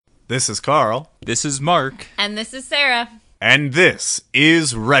This is Carl. This is Mark. And this is Sarah. And this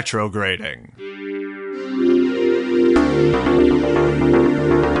is Retrograding.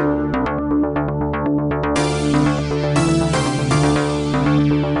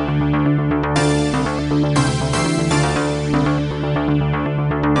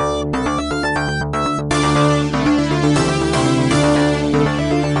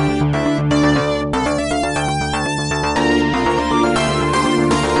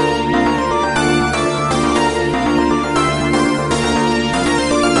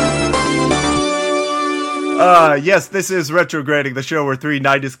 Yes, this is Retrograding, the show where three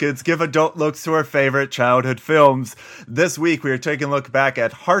 90s kids give adult looks to our favorite childhood films. This week, we are taking a look back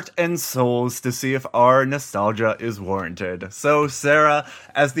at Heart and Souls to see if our nostalgia is warranted. So, Sarah,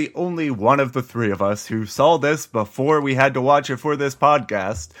 as the only one of the three of us who saw this before we had to watch it for this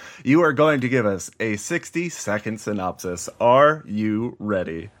podcast, you are going to give us a 60-second synopsis. Are you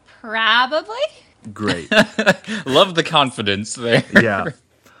ready? Probably. Great. Love the confidence there. Yeah.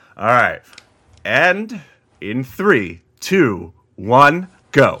 All right. And in 3, 2, 1,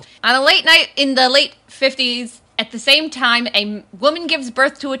 go. On a late night in the late 50s, at the same time, a woman gives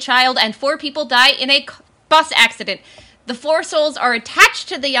birth to a child and 4 people die in a bus accident. The 4 souls are attached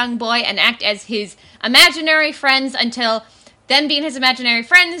to the young boy and act as his imaginary friends until them being his imaginary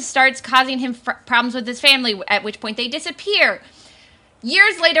friends starts causing him problems with his family, at which point they disappear.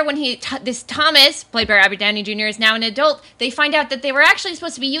 Years later, when this Thomas, played by Robert Downey Jr., is now an adult, they find out that they were actually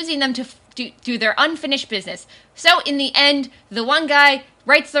supposed to be using them to do their unfinished business. So, in the end, the one guy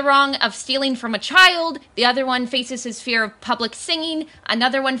rights the wrong of stealing from a child, the other one faces his fear of public singing,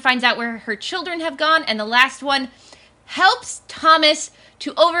 another one finds out where her children have gone, and the last one helps Thomas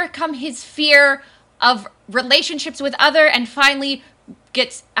to overcome his fear of relationships with other, and finally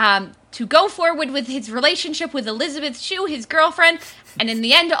gets to go forward with his relationship with Elizabeth Shue, his girlfriend, and in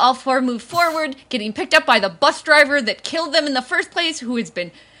the end, all 4 move forward, getting picked up by the bus driver that killed them in the first place, who has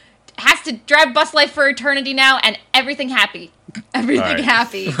to drive bus life for eternity now, and everything happy. Everything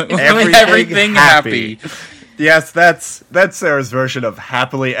happy. Everything happy. Yes, that's Sarah's version of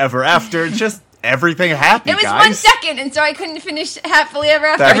happily ever after. Just everything happy, It was guys. 1 second, and so I couldn't finish happily ever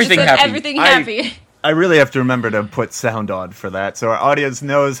after. Everything I just said happy. Everything happy. I really have to remember to put sound on for that, so our audience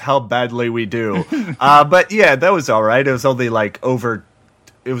knows how badly we do. But yeah, that was all right. It was only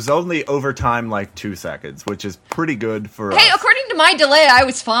over time, like 2 seconds, which is pretty good for us. Hey, according to my delay, I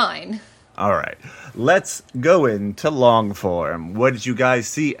was fine. All right, let's go into long form. What did you guys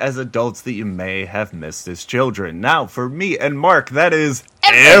see as adults that you may have missed as children? Now, for me and Mark, that is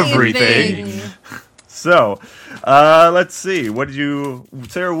everything. So, let's see.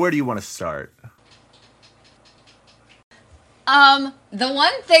 Sarah, where do you want to start? The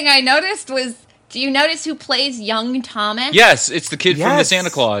one thing I noticed was, do you notice who plays young Thomas? Yes, it's the kid from the Yes. Santa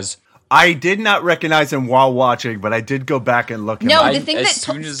Claus. I did not recognize him while watching, but I did go back and look him No, up. the thing as that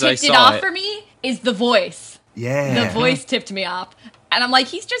soon as I tipped it saw off it- for me is the voice. Yeah. The voice tipped me off. And I'm like,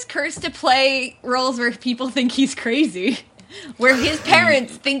 he's just cursed to play roles where people think he's crazy. Where his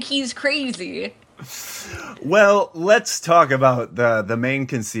parents think he's crazy. Well, let's talk about the main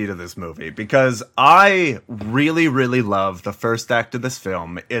conceit of this movie, because I really, really love the first act of this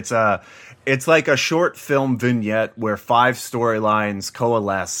film. It's like a short film vignette where 5 storylines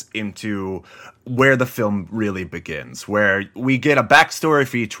coalesce into where the film really begins, where we get a backstory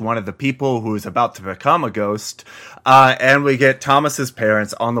for each one of the people who is about to become a ghost, and we get Thomas's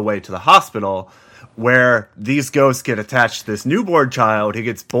parents on the way to the hospital, where these ghosts get attached to this newborn child. He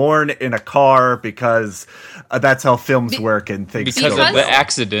gets born in a car because that's how films work and things Because go of the wrong.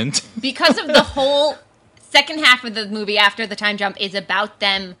 accident. Because of the whole second half of the movie after the time jump is about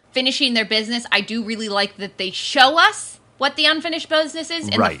them finishing their business, I do really like that they show us what the unfinished business is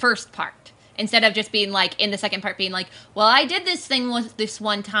in Right. the first part. Instead of just being like, in the second part being like, well, I did this thing with this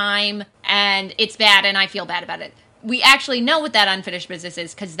one time, and it's bad, and I feel bad about it. We actually know what that unfinished business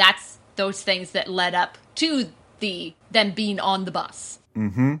is, because that's those things that led up to them being on the bus.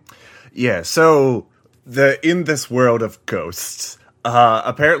 Yeah, so in this world of ghosts,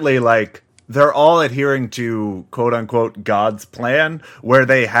 apparently, like, they're all adhering to quote-unquote God's plan, where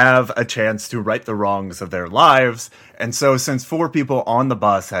they have a chance to right the wrongs of their lives. And so since 4 people on the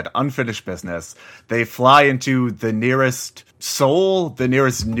bus had unfinished business, they fly into the nearest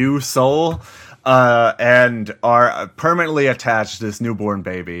new soul, and are permanently attached to this newborn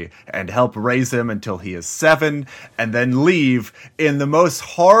baby and help raise him until he is 7, and then leave in the most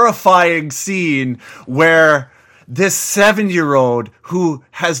horrifying scene where this 7-year-old who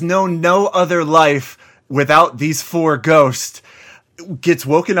has known no other life without these 4 ghosts gets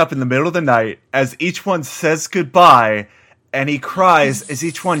woken up in the middle of the night as each one says goodbye, and he cries as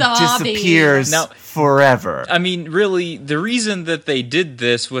each one Sobbing. disappears Now- forever. I mean, really, the reason that they did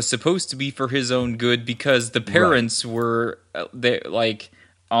this was supposed to be for his own good because the parents were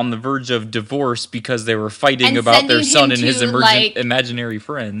on the verge of divorce because they were fighting And about their sending son him and his to, imaginary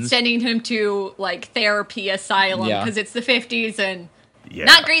friends. Sending him to, like, therapy asylum Yeah. because it's the 50s and Yeah.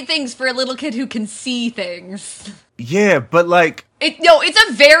 not great things for a little kid who can see things. Yeah, but like, It's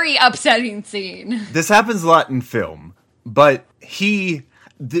a very upsetting scene. this happens a lot in film, but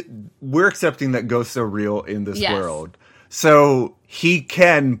we're accepting that ghosts are real in this Yes. world. So he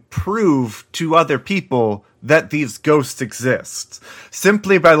can prove to other people that these ghosts exist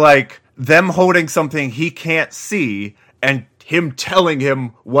simply by like them holding something he can't see and him telling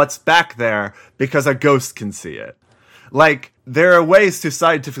him what's back there because a ghost can see it. Like, there are ways to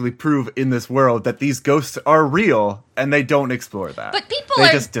scientifically prove in this world that these ghosts are real, and they don't explore that. But people they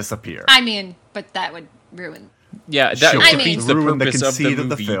are- just disappear. I mean, but that would ruin. Yeah, that Sure. defeats the ruin the purpose of conceit the of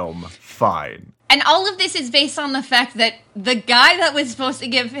the movie. film. Fine. And all of this is based on the fact that the guy that was supposed to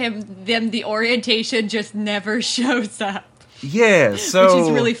give them the orientation just never shows up, Yeah, so which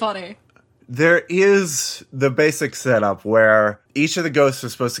is really funny. there is the basic setup where each of the ghosts are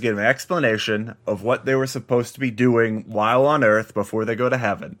supposed to give an explanation of what they were supposed to be doing while on Earth before they go to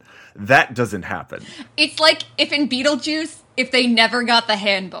heaven. That doesn't happen. It's like if in Beetlejuice, if they never got the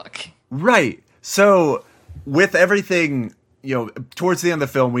handbook. Right. So, with everything, towards the end of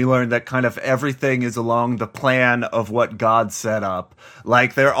the film, we learned that kind of everything is along the plan of what God set up.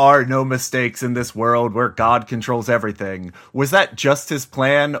 Like, there are no mistakes in this world where God controls everything. Was that just his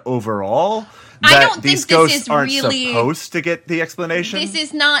plan overall? I That don't think these this ghosts is aren't really- supposed to get the explanation? This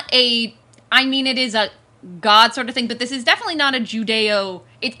is not it is a God sort of thing, but this is definitely not a Judeo.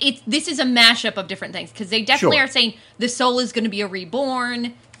 This is a mashup of different things because they definitely Sure. are saying the soul is going to be a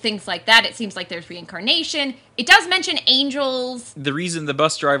reborn, things like that. It seems like there's reincarnation. It does mention angels. The reason the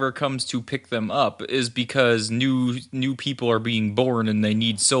bus driver comes to pick them up is because new people are being born and they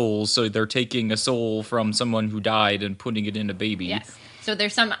need souls, so they're taking a soul from someone who died and putting it in a baby. Yes. So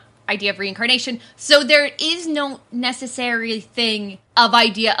there's some idea of reincarnation. So there is no necessary thing of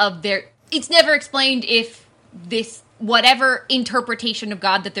idea of there. It's never explained if this, whatever interpretation of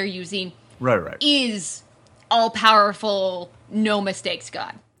God that they're using Right. is all-powerful, no mistakes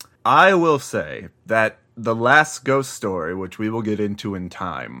God. I will say that the last ghost story, which we will get into in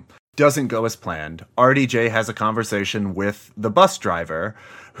time, doesn't go as planned. RDJ has a conversation with the bus driver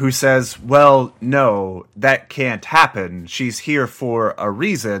who says, well, no, that can't happen. She's here for a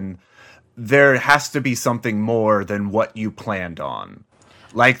reason. There has to be something more than what you planned on.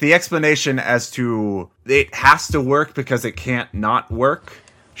 Like, the explanation as to it has to work because it can't not work.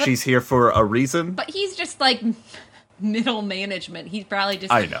 She's here for a reason. But he's just like middle management. He's probably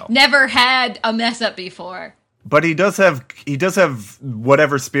just I know. never had a mess up before. But he does have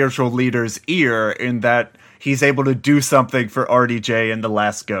whatever spiritual leader's ear in that he's able to do something for RDJ in The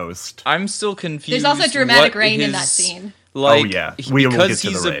Last Ghost. I'm still confused. There's also dramatic what rain in that his- scene. Like, Oh, yeah. We will get because to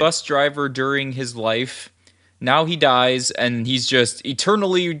the he's a rain. bus driver during his life. Now he dies, and he's just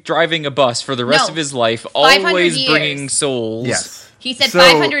eternally driving a bus for the rest No, of his life, 500 always years. bringing souls. Yes. He said So,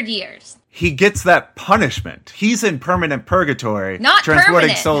 500 years. He gets that punishment. He's in permanent purgatory. Not transporting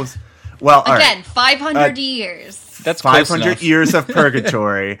permanent. souls. Well, all Again, right. 500 years. That's close 500 enough. years of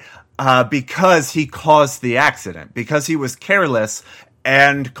purgatory because he caused the accident. Because he was careless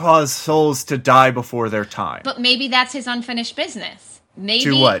and caused souls to die before their time. But maybe that's his unfinished business. Maybe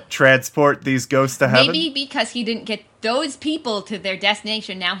To what? Transport these ghosts to heaven? Maybe because he didn't get those people to their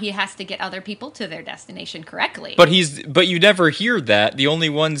destination, now he has to get other people to their destination correctly. But you never hear that. The only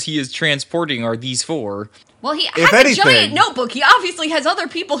ones he is transporting are these four. well, he If has a anything- giant notebook. He obviously has other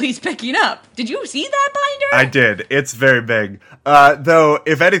people he's picking up. Did you see that binder? I did. It's very big. Though,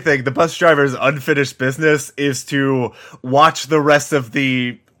 if anything, the bus driver's unfinished business is to watch the rest of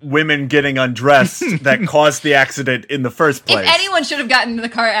the women getting undressed that caused the accident in the first place. If anyone should have gotten into the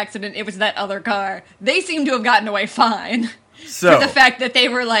car accident, it was that other car. They seem to have gotten away fine. so, For the fact that they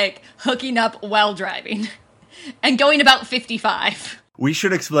were, like, hooking up while driving. And going about 55. we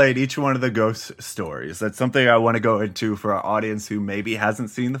should explain each one of the ghost stories. That's something I want to go into for our audience who maybe hasn't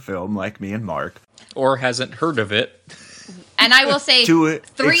seen the film, like me and Mark, Or hasn't heard of it. And I will say, to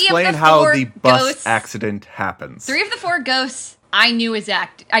three explain of the how four the bus ghosts, accident happens. 3 of the 4 ghosts I knew as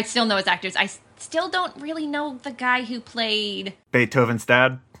I still know as actors. I still don't really know the guy who played... Beethoven's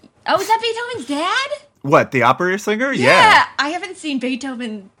dad? Oh, is that Beethoven's dad? What, the opera singer? Yeah. I haven't seen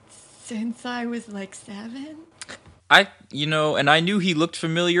Beethoven since I was like 7. And I knew he looked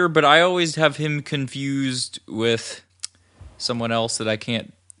familiar, but I always have him confused with someone else that I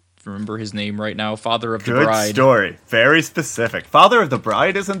can't remember his name right now. Father of the Good bride. story. Very specific. Father of the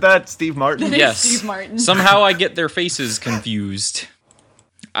bride, isn't that Steve Martin? Yes. Steve Martin. Somehow I get their faces confused.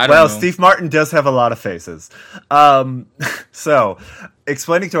 I don't Well, know. Steve Martin does have a lot of faces. So,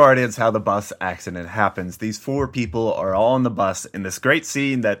 explaining to our audience how the bus accident happens, these four people are all on the bus in this great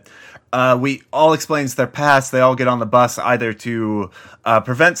scene that we all explains their past. They all get on the bus either to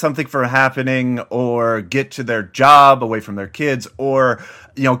prevent something from happening or get to their job away from their kids or,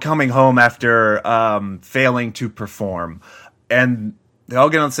 coming home after failing to perform. And they all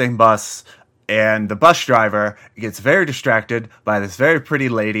get on the same bus. And the bus driver gets very distracted by this very pretty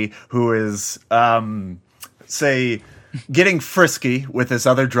lady who is, getting frisky with this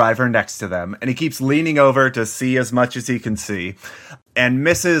other driver next to them. And he keeps leaning over to see as much as he can see and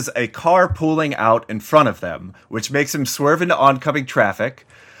misses a car pulling out in front of them, which makes him swerve into oncoming traffic.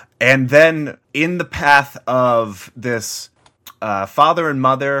 And then in the path of this father and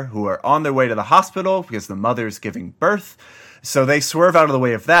mother who are on their way to the hospital because the mother's giving birth. So they swerve out of the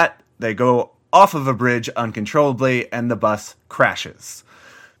way of that. They go off of a bridge uncontrollably, and the bus crashes.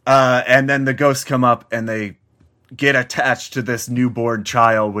 And then the ghosts come up, and they get attached to this newborn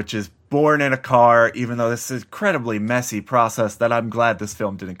child, which is born in a car, even though this is an incredibly messy process that I'm glad this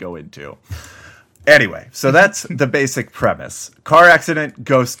film didn't go into. Anyway, so that's the basic premise. Car accident,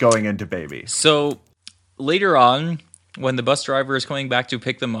 ghost going into baby. So later on, when the bus driver is coming back to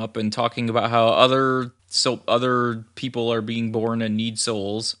pick them up and talking about how other people are being born and need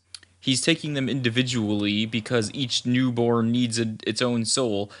souls, he's taking them individually because each newborn needs its own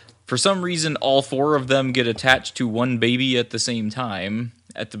soul. For some reason, all four of them get attached to one baby at the same time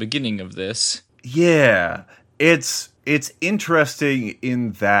at the beginning of this. Yeah, it's interesting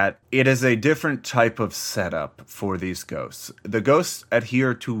in that it is a different type of setup for these ghosts. The ghosts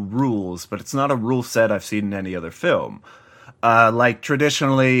adhere to rules, but it's not a rule set I've seen in any other film. Like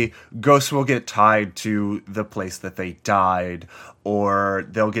traditionally, ghosts will get tied to the place that they died, or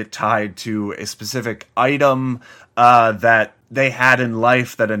they'll get tied to a specific item that they had in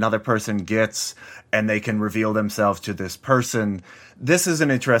life that another person gets, and they can reveal themselves to this person. This is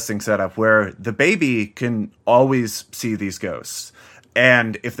an interesting setup where the baby can always see these ghosts.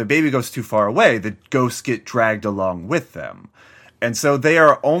 And if the baby goes too far away, the ghosts get dragged along with them. And so they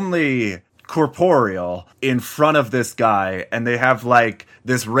are only corporeal in front of this guy, and they have like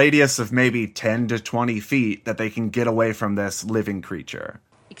this radius of maybe 10 to 20 feet that they can get away from this living creature.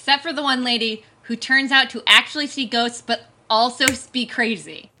 Except for the one lady who turns out to actually see ghosts, but also be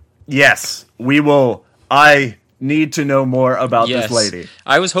crazy. Yes, I need to know more about this lady.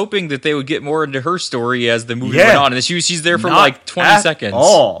 I was hoping that they would get more into her story as the movie went on, and she's there for like 20 seconds.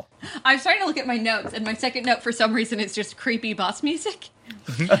 All. I'm starting to look at my notes, and my second note, for some reason, is just creepy bus music.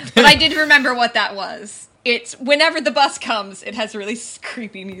 But I did remember what that was. It's whenever the bus comes, it has really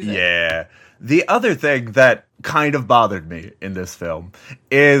creepy music. Yeah. The other thing that kind of bothered me in this film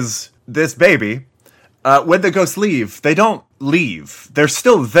is this baby. When the ghosts leave, they don't leave. They're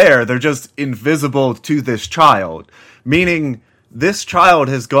still there. They're just invisible to this child. Meaning, this child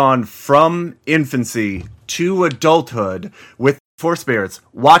has gone from infancy to adulthood with four spirits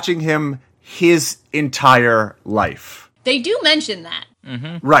watching him his entire life. They do mention that.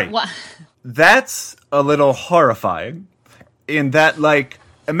 Mm-hmm. Right. What? That's a little horrifying in that, like,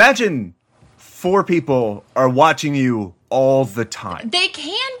 imagine four people are watching you all the time. They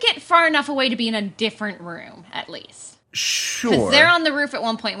can get far enough away to be in a different room, at least. Sure. Because they're on the roof at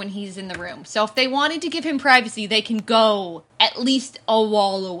one point when he's in the room. So if they wanted to give him privacy, they can go at least a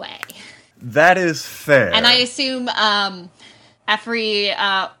wall away. That is fair. And I assume Efri,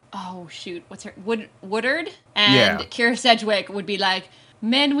 what's her? Woodard and Kira Sedgwick would be like,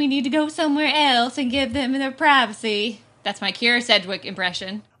 men, we need to go somewhere else and give them their privacy. That's my Kira Sedgwick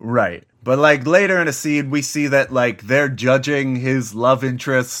impression. Right. But, like, later in a scene, we see that, like, they're judging his love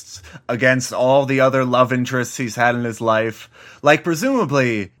interests against all the other love interests he's had in his life. Like,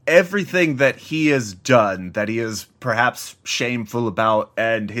 presumably, everything that he has done, that he is perhaps shameful about,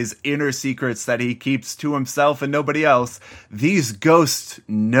 and his inner secrets that he keeps to himself and nobody else, these ghosts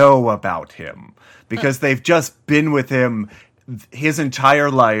know about him. Because they've just been with him his entire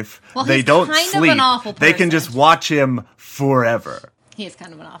life. Well, they he's don't kind sleep. of an awful person. They can just watch him forever. He is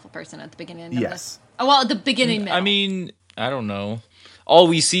kind of an awful person at the beginning. Yes. At the beginning, middle. I mean, I don't know. All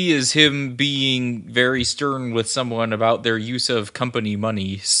we see is him being very stern with someone about their use of company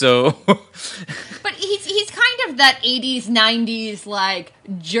money, so... But he's kind of that 80s, 90s, like,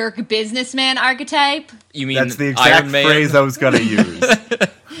 jerk businessman archetype. You mean That's the exact Iron Man? phrase I was going to use.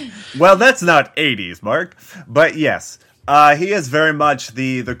 Well, that's not 80s, Mark. But yes, he is very much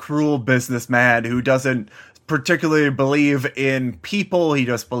the cruel businessman who doesn't particularly believe in people. He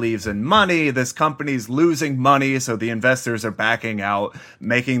just believes in money. This company's losing money, so the investors are backing out,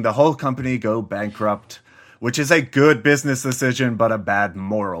 making the whole company go bankrupt, which is a good business decision, but a bad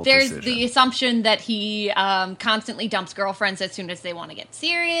moral decision. There's the assumption that he constantly dumps girlfriends as soon as they want to get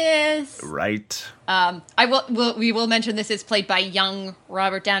serious. Right. We will mention this is played by young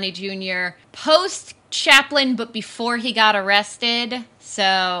Robert Downey Jr. post Chaplin, but before he got arrested.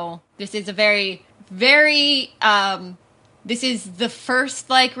 So this is a very, very. This is the first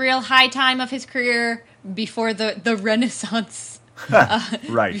like real high time of his career before the Renaissance.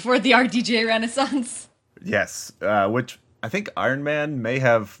 Right. Before the RDJ Renaissance. Yes, which I think Iron Man may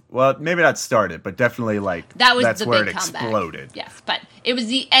have, well, maybe not started, but definitely like that's the where it comeback. Exploded. Yes, but it was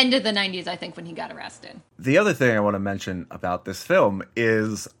the end of the 90s, I think, when he got arrested. The other thing I want to mention about this film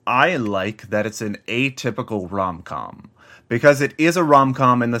is I like that it's an atypical rom-com, because it is a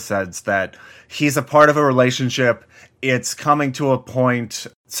rom-com in the sense that he's a part of a relationship, it's coming to a point,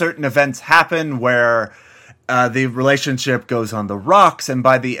 certain events happen where the relationship goes on the rocks, and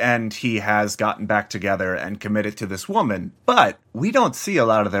by the end, he has gotten back together and committed to this woman. But we don't see a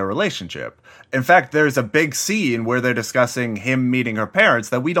lot of their relationship. In fact, there's a big scene where they're discussing him meeting her parents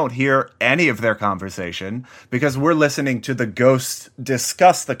that we don't hear any of their conversation because we're listening to the ghost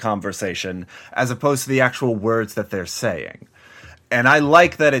discuss the conversation as opposed to the actual words that they're saying. And I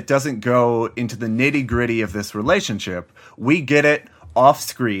like that it doesn't go into the nitty-gritty of this relationship. We get it off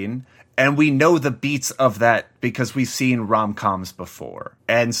screen, and we know the beats of that because we've seen rom-coms before.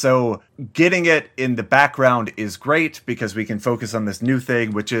 And so getting it in the background is great because we can focus on this new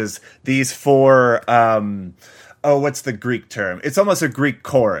thing, which is these four, what's the Greek term? It's almost a Greek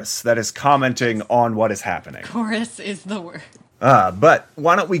chorus that is commenting on what is happening. Chorus is the word. But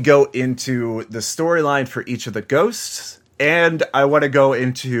why don't we go into the storyline for each of the ghosts? And I want to go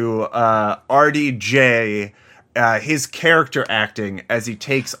into RDJ, his character acting as he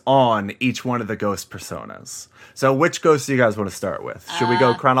takes on each one of the ghost personas. So which ghost do you guys want to start with? Should we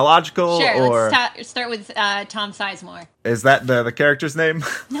go chronological? Sure, or let's start with Tom Sizemore. Is that the character's name?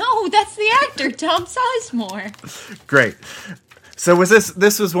 No, that's the actor, Tom Sizemore. Great. So was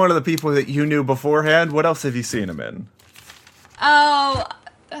this was one of the people that you knew beforehand? What else have you seen him in? Oh,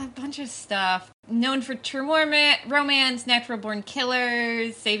 a bunch of stuff. Known for True Romance, Natural Born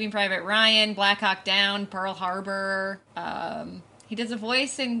Killers, Saving Private Ryan, Black Hawk Down, Pearl Harbor. He does a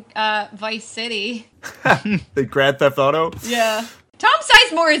voice in Vice City. The Grand Theft Auto? Yeah. Tom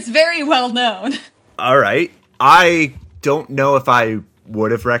Sizemore is very well known. All right. I don't know if I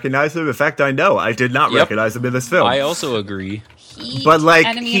would have recognized him. In fact, I know I did not recognize him in this film. I also agree. But like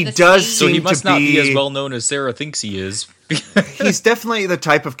he does seem so he must to not be as well known as Sarah thinks he is. He's definitely the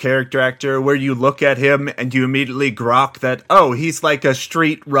type of character actor where you look at him and you immediately grok that, oh, he's like a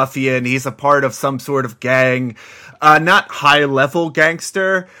street ruffian, he's a part of some sort of gang, not high level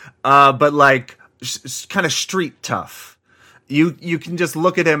gangster, but like kind of street tough. You can just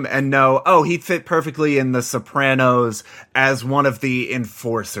look at him and know, oh, he'd fit perfectly in The Sopranos as one of the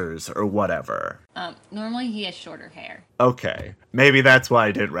enforcers or whatever. Normally he has shorter hair. Okay. Maybe that's why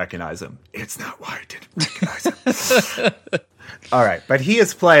I didn't recognize him. It's not why I didn't recognize him. All right. But he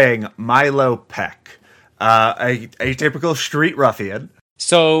is playing Milo Peck, a typical street ruffian.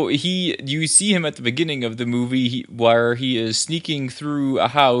 So you see him at the beginning of the movie where he is sneaking through a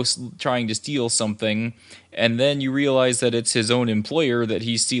house trying to steal something, and then you realize that it's his own employer that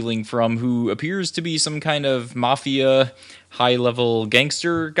he's stealing from, who appears to be some kind of mafia high-level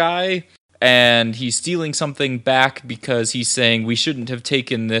gangster guy, and he's stealing something back because he's saying we shouldn't have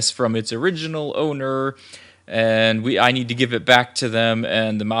taken this from its original owner, and I need to give it back to them.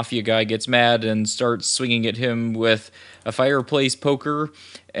 And the mafia guy gets mad and starts swinging at him with a fireplace poker,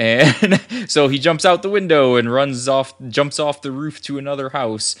 and so he jumps out the window and jumps off the roof to another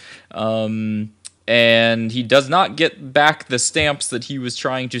house. And he does not get back the stamps that he was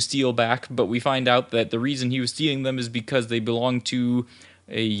trying to steal back, but we find out that the reason he was stealing them is because they belong to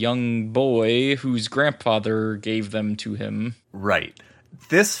a young boy whose grandfather gave them to him. Right.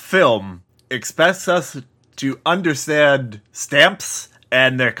 This film expects us to understand stamps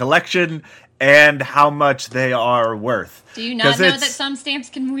and their collection and how much they are worth. Do you not know that some stamps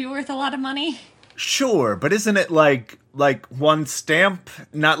can be worth a lot of money? Sure, but isn't it like one stamp,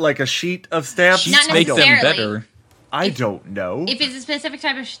 not like a sheet of stamps? Sheets make them better. I don't know. If it's a specific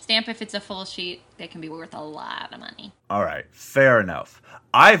type of stamp, if it's a full sheet, they can be worth a lot of money. All right, fair enough.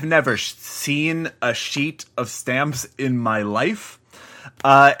 I've never seen a sheet of stamps in my life.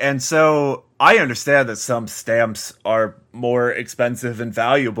 And so I understand that some stamps are more expensive and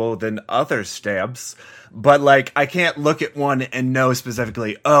valuable than other stamps, but like I can't look at one and know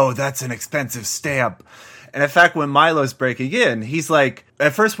specifically, oh, that's an expensive stamp. And in fact, when Milo's breaking in, he's like,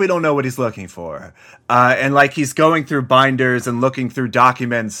 at first we don't know what he's looking for. And like he's going through binders and looking through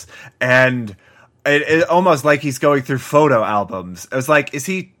documents, and it almost like he's going through photo albums. It was like, is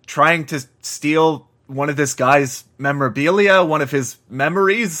he trying to steal one of this guy's memorabilia, one of his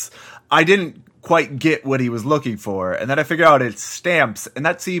memories? I didn't quite get what he was looking for. And then I figured out it's stamps, and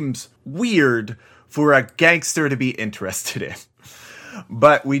that seems weird for a gangster to be interested in.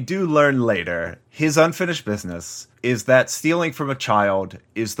 But we do learn later, his unfinished business is that stealing from a child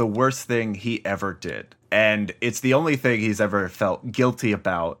is the worst thing he ever did. And it's the only thing he's ever felt guilty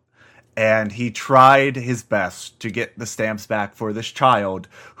about. And he tried his best to get the stamps back for this child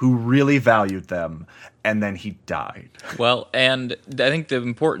who really valued them. And then he died. Well, and I think the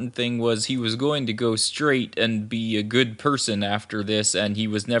important thing was he was going to go straight and be a good person after this, and he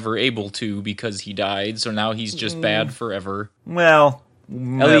was never able to because he died. So now he's just bad forever. Well,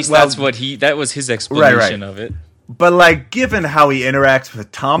 at least that was his explanation of it. But like, given how he interacts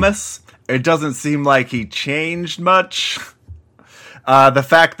with Thomas, it doesn't seem like he changed much. The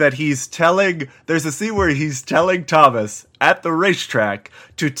fact that there's a scene where he's telling Thomas at the racetrack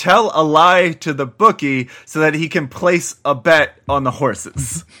to tell a lie to the bookie so that he can place a bet on the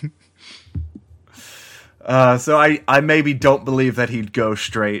horses. So I maybe don't believe that he'd go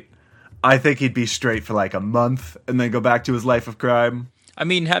straight. I think he'd be straight for like a month and then go back to his life of crime. I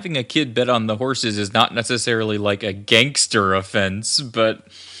mean, having a kid bet on the horses is not necessarily like a gangster offense, but...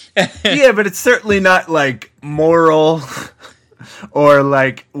 Yeah, but it's certainly not like moral... or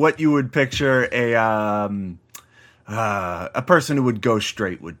like what you would picture a person who would go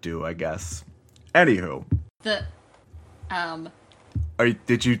straight would do, I guess. Anywho,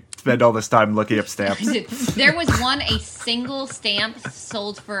 did you spend all this time looking up stamps? There was a single stamp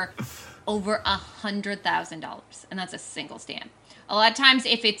sold for over $100,000, and that's a single stamp. A lot of times,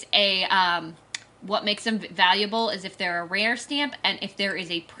 if it's what makes them valuable is if they're a rare stamp and if there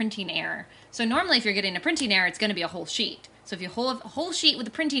is a printing error. So normally, if you're getting a printing error, it's going to be a whole sheet. So if you hold a whole sheet with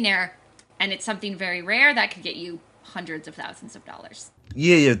a printing error and it's something very rare, that could get you hundreds of thousands of dollars.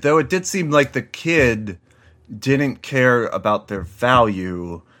 Yeah, though it did seem like the kid didn't care about their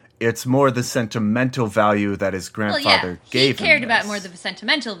value. It's more the sentimental value that his grandfather gave him. He cared about more the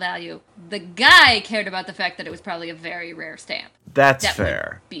sentimental value. The guy cared about the fact that it was probably a very rare stamp. That's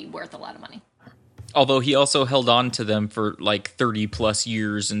fair. Be worth a lot of money. Although he also held on to them for like 30 plus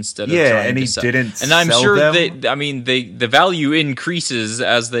years instead of trying to sell. And I'm sure the value increases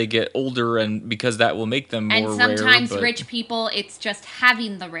as they get older, and because that will make them more rare. And sometimes rich people, it's just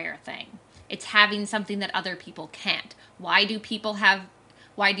having the rare thing. It's having something that other people can't. Why do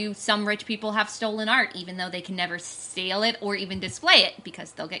some rich people have stolen art, even though they can never sell it or even display it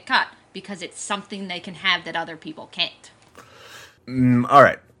because they'll get caught? Because it's something they can have that other people can't. All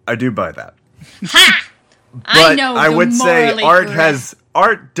right, I do buy that. Ha! But I would say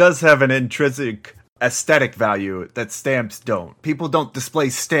art does have an intrinsic aesthetic value that stamps don't. People don't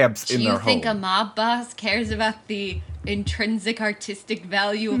display stamps in their home. Do you think a mob boss cares about the intrinsic artistic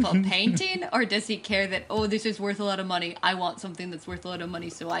value of a painting? Or does he care that, this is worth a lot of money, I want something that's worth a lot of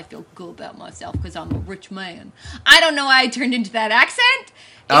money so I feel good about myself because I'm a rich man? I don't know why I turned into that accent.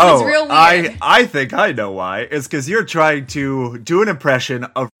 It was real weird. I think I know why. It's because you're trying to do an impression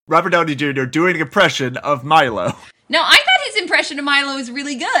of Robert Downey Jr. doing an impression of Milo. No, I thought his impression of Milo was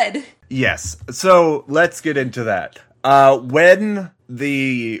really good. Yes, so let's get into that. When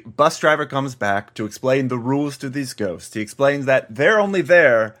the bus driver comes back to explain the rules to these ghosts, he explains that they're only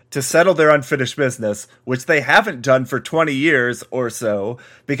there to settle their unfinished business, which they haven't done for 20 years or so,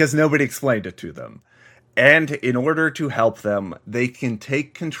 because nobody explained it to them. And in order to help them, they can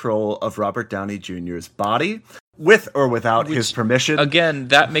take control of Robert Downey Jr.'s body, with or without his permission. Again,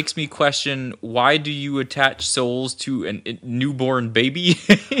 that makes me question, why do you attach souls to a newborn baby?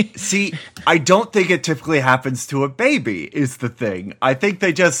 See, I don't think it typically happens to a baby, is the thing. I think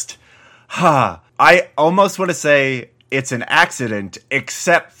they just... I almost want to say it's an accident,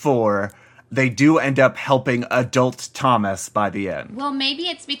 except for they do end up helping adult Thomas by the end. Well, maybe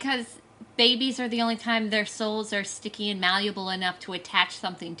it's because babies are the only time their souls are sticky and malleable enough to attach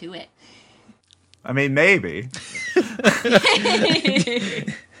something to it. I mean, maybe.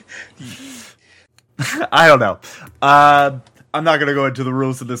 I don't know. I'm not going to go into the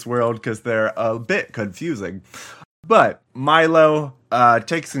rules of this world because they're a bit confusing. But Milo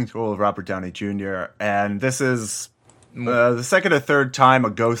takes control of Robert Downey Jr., and this is the second or third time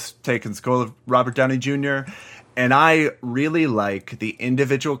a ghost taken control of Robert Downey Jr., and I really like the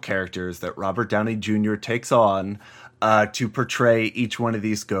individual characters that Robert Downey Jr. takes on to portray each one of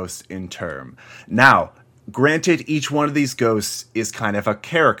these ghosts in turn. Now, Granted, each one of these ghosts is kind of a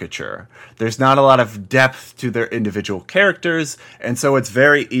caricature. There's not a lot of depth to their individual characters, and so it's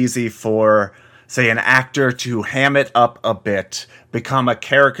very easy for, say, an actor to ham it up a bit, become a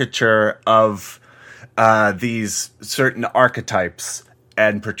caricature of these certain archetypes,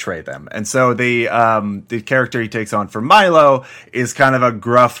 and portray them. And so the character he takes on for Milo is kind of a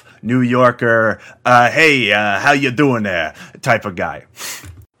gruff New Yorker, hey, how you doing there type of guy.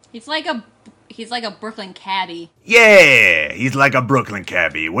 He's like a Brooklyn cabbie. Yeah, he's like a Brooklyn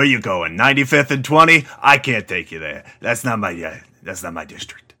cabbie. Where you going? 95th and 20? I can't take you there. That's not my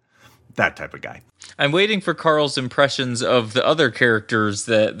district. That type of guy. I'm waiting for Carl's impressions of the other characters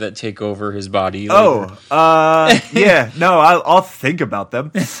that take over his body. Later. Yeah. No, I'll think about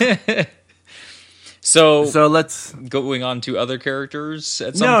them. So let's going on to other characters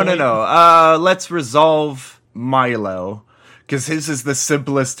at some point? No. Let's resolve Milo, because his is the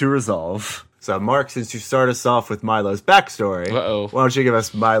simplest to resolve. So, Mark, since you start us off with Milo's backstory, why don't you give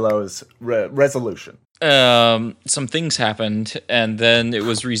us Milo's resolution? Some things happened, and then it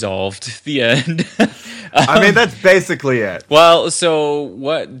was resolved. The end. I mean, that's basically it. Well, so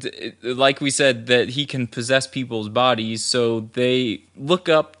like we said, that he can possess people's bodies, so they look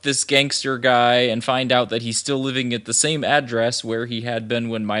up this gangster guy and find out that he's still living at the same address where he had been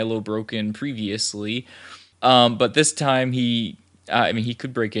when Milo broke in previously. But this time he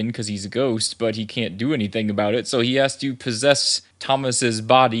could break in because he's a ghost, but he can't do anything about it, so he has to possess Thomas's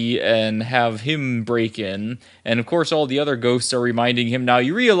body and have him break in. And of course, all the other ghosts are reminding him, now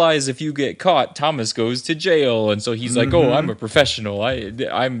you realize if you get caught, Thomas goes to jail. And so he's like, oh, I'm a professional.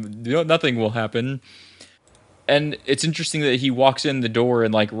 Nothing will happen. And it's interesting that he walks in the door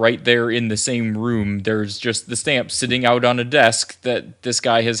and, like, right there in the same room, there's just the stamp sitting out on a desk that this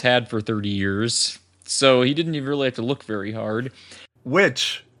guy has had for 30 years. So he didn't even really have to look very hard.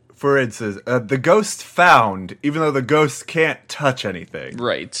 Which, for instance, the ghost found, even though the ghost can't touch anything.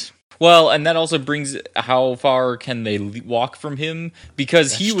 Right. Well, and that also brings how far can they walk from him?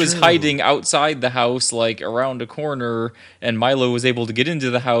 Because he was hiding outside the house, like around a corner, and Milo was able to get into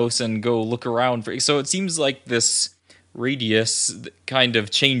the house and go look around. So it seems like this radius kind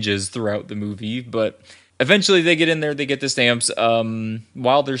of changes throughout the movie, but eventually they get in there, they get the stamps.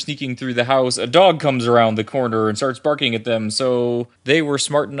 While they're sneaking through the house, a dog comes around the corner and starts barking at them, so they were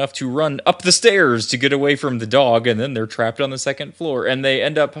smart enough to run up the stairs to get away from the dog, and then they're trapped on the second floor, and they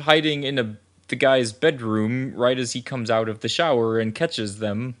end up hiding in the guy's bedroom right as he comes out of the shower and catches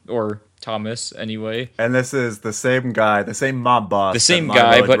them, or Thomas, anyway. And this is the same guy, the same mob boss. The same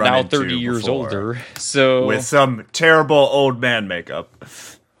guy, but now 30 years older. So with some terrible old man makeup.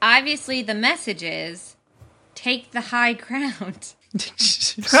 Obviously, the message is, take the high ground.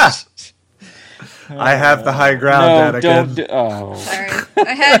 I have the high ground, Anakin. Sorry,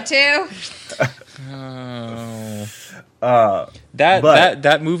 I had to.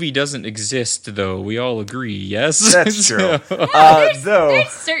 That movie doesn't exist, though. We all agree, yes? That's true. There's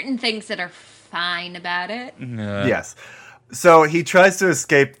certain things that are fine about it. Yes. So he tries to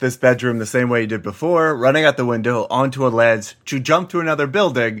escape this bedroom the same way he did before, running out the window onto a ledge to jump to another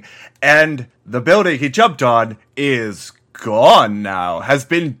building, and the building he jumped on is gone now, has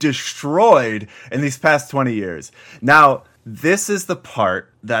been destroyed in these past 20 years. Now, this is the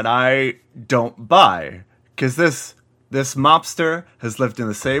part that I don't buy, because this mobster has lived in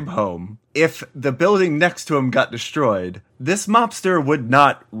the same home. If the building next to him got destroyed, this mobster would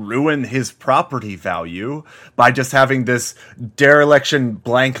not ruin his property value by just having this dereliction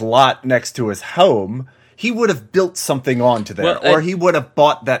blank lot next to his home. He would have built something onto there, or he would have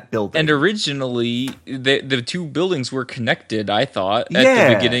bought that building. And originally, the two buildings were connected, I thought, at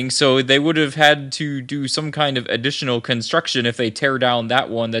the beginning, so they would have had to do some kind of additional construction if they tear down that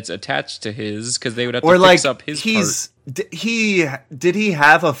one that's attached to his, because they would have to fix up his part. Did he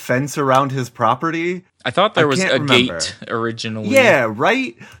have a fence around his property? I thought there was a gate originally. Yeah,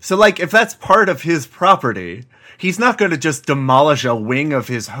 right? So, like, if that's part of his property, he's not going to just demolish a wing of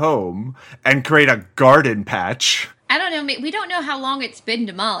his home and create a garden patch. I don't know. We don't know how long it's been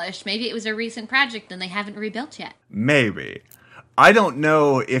demolished. Maybe it was a recent project and they haven't rebuilt yet. Maybe. I don't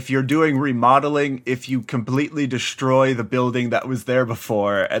know if you're doing remodeling, if you completely destroy the building that was there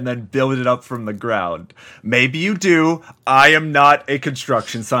before and then build it up from the ground. Maybe you do. I am not a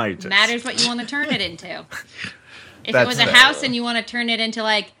construction scientist. Matters what you want to turn it into. If it was a house and you want to turn it into,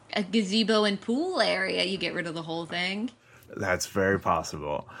 like, a gazebo and pool area, you get rid of the whole thing. That's very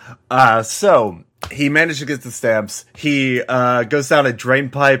possible. So he managed to get the stamps. He goes down a drain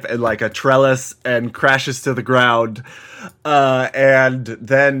pipe and like a trellis and crashes to the ground, and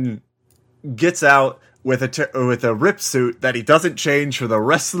then gets out. with a ripped suit that he doesn't change for the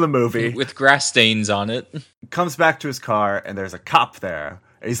rest of the movie. With grass stains on it. Comes back to his car, and there's a cop there.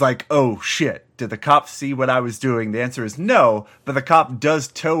 And he's like, oh shit, did the cop see what I was doing? The answer is no, but the cop does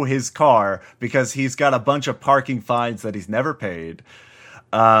tow his car because he's got a bunch of parking fines that he's never paid.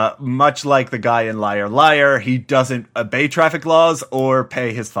 Much like the guy in Liar Liar, he doesn't obey traffic laws or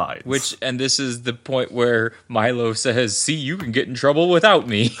pay his fines. And this is the point where Milo says, see, you can get in trouble without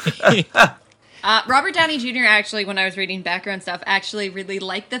me. Robert Downey Jr. actually, when I was reading background stuff, actually really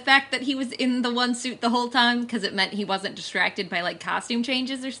liked the fact that he was in the one suit the whole time because it meant he wasn't distracted by like costume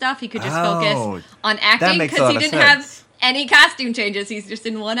changes or stuff. He could just focus on acting because he didn't have any costume changes. He's just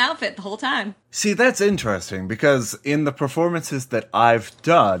in one outfit the whole time. See, that's interesting because in the performances that I've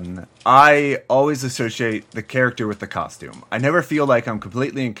done, I always associate the character with the costume. I never feel like I'm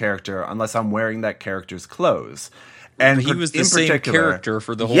completely in character unless I'm wearing that character's clothes. And he was the same character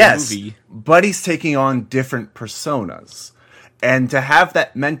for the whole movie. But he's taking on different personas. And to have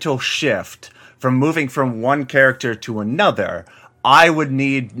that mental shift from moving from one character to another, I would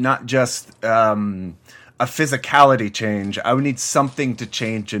need not just a physicality change. I would need something to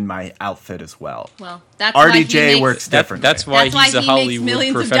change in my outfit as well. Well, that's RDJ works differently. That's why he's a Hollywood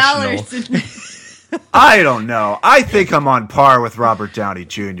millions professional. Of dollars. I don't know. I think I'm on par with Robert Downey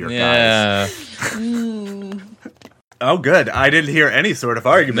Jr., guys. Oh, good. I didn't hear any sort of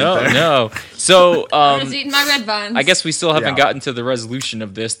argument there. No. So, I was eating my red buns. I guess we still haven't gotten to the resolution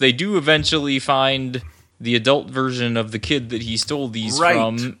of this. They do eventually find the adult version of the kid that he stole these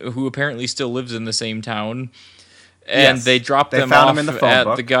from, who apparently still lives in the same town. And they drop them off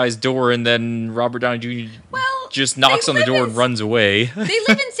at the guy's door, and then Robert Downey Jr. Just knocks on the door and runs away. They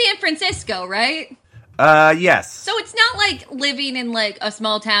live in San Francisco, right? Yes. So it's not like living in like a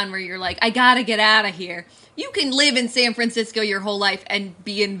small town where you're like, I gotta get out of here. You can live in San Francisco your whole life and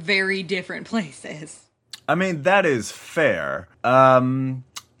be in very different places. I mean, that is fair. Though,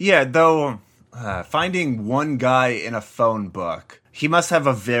 finding one guy in a phone book, he must have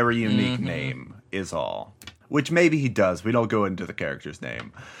a very unique name, is all. Which maybe he does. We don't go into the character's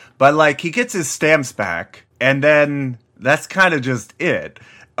name. But, like, he gets his stamps back, and then that's kind of just it.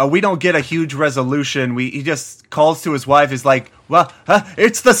 We don't get a huge resolution. He just calls to his wife. He's like, well,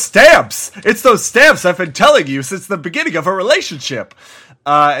 it's the stamps. It's those stamps I've been telling you since the beginning of our relationship.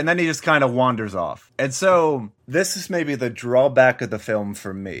 And then he just kind of wanders off. And so this is maybe the drawback of the film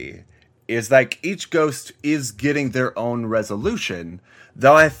for me, is like each ghost is getting their own resolution,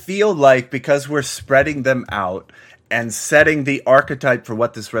 though I feel like because we're spreading them out and setting the archetype for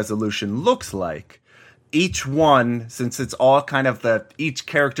what this resolution looks like, each one, since it's all kind of each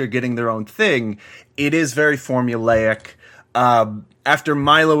character getting their own thing, it is very formulaic. After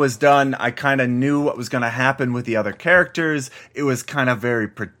Milo was done, I kind of knew what was going to happen with the other characters. It was kind of very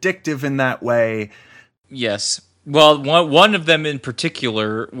predictive in that way. Yes. Well, one of them in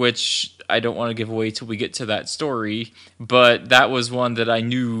particular, which I don't want to give away till we get to that story, but that was one that I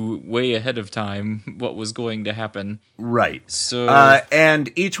knew way ahead of time what was going to happen. Right. So, and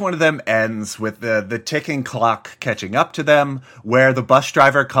each one of them ends with the ticking clock catching up to them, where the bus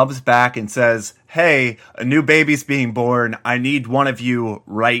driver comes back and says, hey, a new baby's being born. I need one of you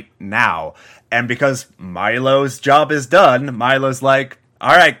right now. And because Milo's job is done, Milo's like,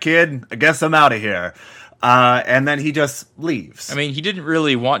 all right, kid, I guess I'm out of here. And then he just leaves. I mean, he didn't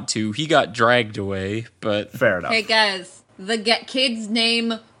really want to. He got dragged away, but... Fair enough. Hey, guys, the kid's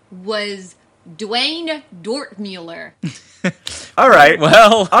name was Dwayne Dortmuller. All right.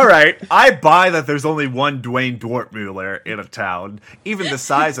 Well... All right. I buy that there's only one Dwayne Dortmuller in a town, even the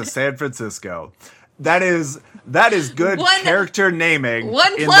size of San Francisco. That is good character naming.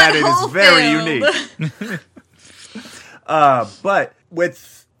 One in plot that it hole is very filled. unique. But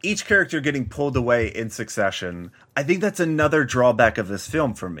with each character getting pulled away in succession, I think that's another drawback of this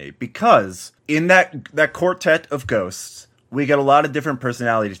film for me, because in that quartet of ghosts, we get a lot of different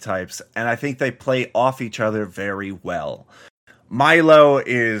personality types, and I think they play off each other very well. Milo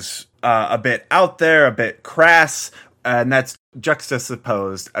is a bit out there, a bit crass, and that's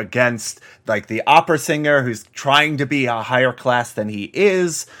juxtaposed against like the opera singer who's trying to be a higher class than he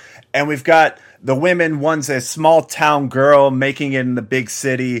is, and we've got the women. One's a small town girl making it in the big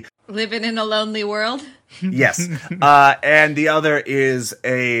city. Living in a lonely world. Yes. And the other is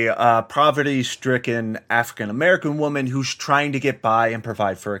a poverty-stricken African-American woman who's trying to get by and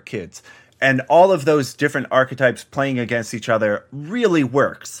provide for her kids. And all of those different archetypes playing against each other really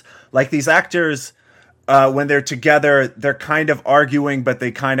works. Like these actors, when they're together, they're kind of arguing, but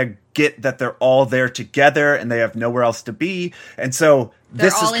they kind of get that they're all there together and they have nowhere else to be. And so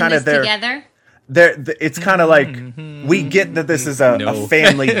this is kind of their... together? It's kind of like we get that this is a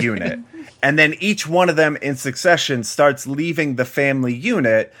family unit, And then each one of them in succession starts leaving the family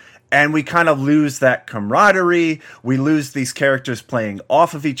unit, and we kind of lose that camaraderie. We lose these characters playing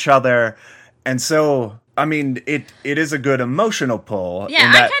off of each other. And so, I mean, it is a good emotional pull. Yeah,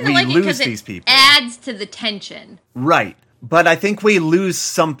 in that I kind of like it because these it people. adds to the tension. Right. But I think we lose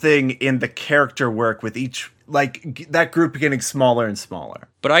something in the character work with each, like, that group getting smaller and smaller.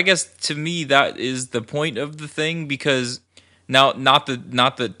 But I guess to me that is the point of the thing, because now not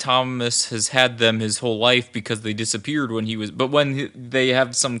that Thomas has had them his whole life because they disappeared when he was, but when they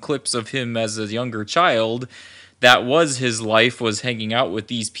have some clips of him as a younger child, that was his life, was hanging out with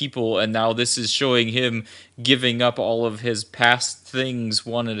these people, and now this is showing him giving up all of his past things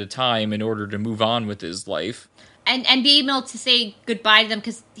one at a time in order to move on with his life. And be able to say goodbye to them,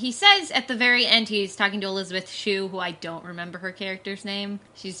 because he says at the very end, he's talking to Elizabeth Shue, who I don't remember her character's name.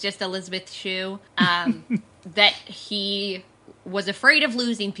 She's just Elizabeth Shue. That he was afraid of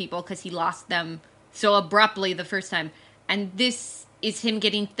losing people because he lost them so abruptly the first time. And this is him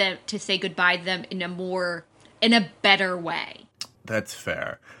getting them to say goodbye to them in a better way. That's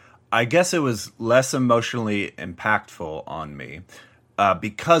fair. I guess it was less emotionally impactful on me.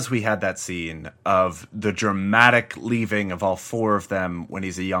 Because we had that scene of the dramatic leaving of all four of them when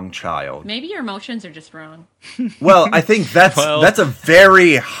he's a young child. Maybe your emotions are just wrong. Well, I think that's a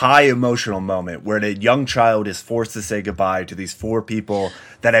very high emotional moment where a young child is forced to say goodbye to these four people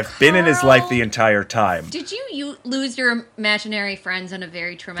that have been in his life the entire time. Did you lose your imaginary friends in a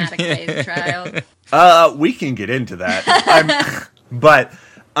very traumatic way as a child? We can get into that.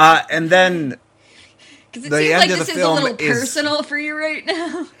 And then... Because it seems like this is a little personal for you right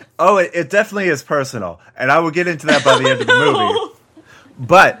now. Oh, it definitely is personal. And I will get into that by the end of the movie.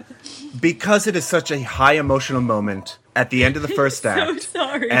 But because it is such a high emotional moment at the end of the first act. So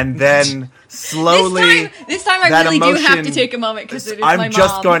sorry. And then slowly... This time I really do have to take a moment because it is my mom. I'm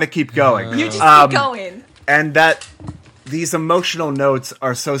just going to keep going. You just keep going. And that these emotional notes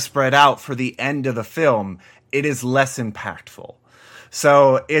are so spread out for the end of the film, it is less impactful.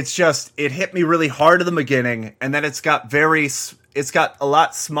 So it's just, it hit me really hard at the beginning, and then it's got a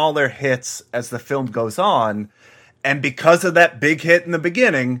lot smaller hits as the film goes on, and because of that big hit in the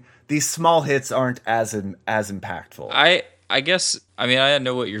beginning, these small hits aren't as impactful. I guess, I mean, I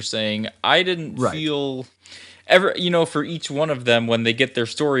know what you're saying. I didn't feel ever, for each one of them, when they get their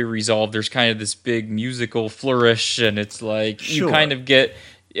story resolved, there's kind of this big musical flourish, and it's like, you kind of get...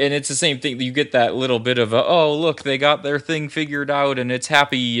 And it's the same thing. You get that little bit of oh, look, they got their thing figured out and it's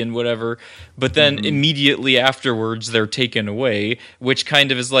happy and whatever. But then immediately afterwards, they're taken away, which kind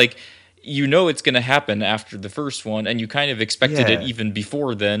of is like, it's going to happen after the first one. And you kind of expected it even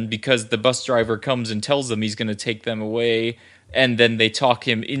before then, because the bus driver comes and tells them he's going to take them away. And then they talk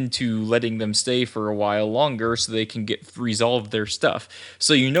him into letting them stay for a while longer so they can resolve their stuff.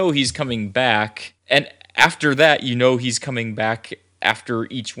 So he's coming back. And after that, he's coming back after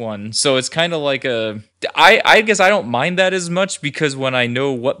each one. So it's kind of like I guess I don't mind that as much, because when I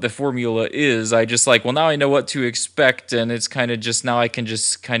know what the formula is, I just now I know what to expect, and it's kind of just, now I can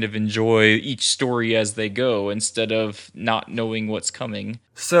just kind of enjoy each story as they go instead of not knowing what's coming.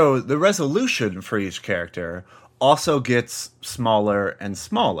 So the resolution for each character also gets smaller and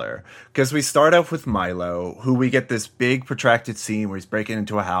smaller, because we start off with Milo, who we get this big protracted scene where he's breaking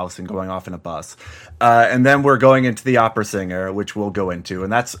into a house and going off in a bus, and then we're going into the opera singer, which we'll go into,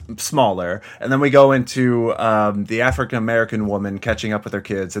 and that's smaller, and then we go into the African American woman catching up with her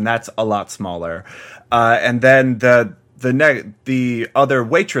kids, and that's a lot smaller, and then the other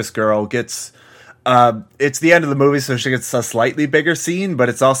waitress girl gets it's the end of the movie, so she gets a slightly bigger scene, but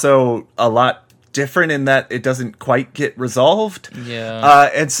it's also a lot different in that it doesn't quite get resolved. Yeah.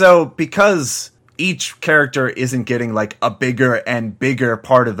 And so because each character isn't getting like a bigger and bigger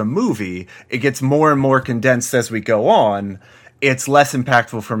part of the movie, it gets more and more condensed as we go on. It's less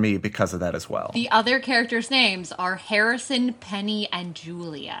impactful for me because of that as well. The other characters' names are Harrison, Penny, and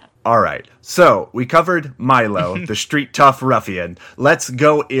Julia. All right. So we covered Milo, the street tough ruffian. Let's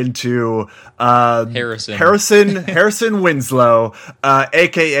go into Harrison Winslow,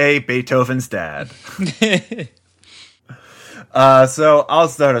 a.k.a. Beethoven's dad. So I'll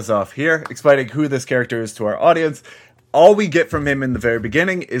start us off here, explaining who this character is to our audience. All we get from him in the very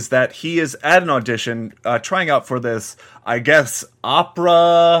beginning is that he is at an audition, trying out for this, I guess,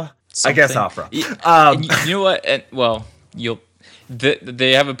 opera. Something. I guess opera. You know what?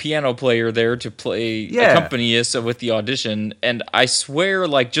 They have a piano player there to play accompany us with the audition, and I swear,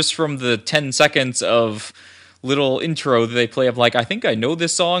 just from the 10 seconds of little intro that they play, of I think I know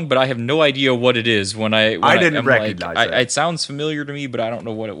this song, but I have no idea what it is. I didn't recognize it. It sounds familiar to me, but I don't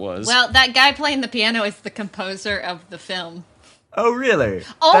know what it was. Well, that guy playing the piano is the composer of the film. Oh, really?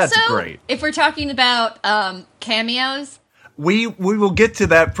 Also, That's great. if we're talking about cameos, We will get to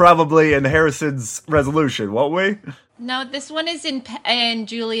that probably in Harrison's resolution, won't we? no, this one is in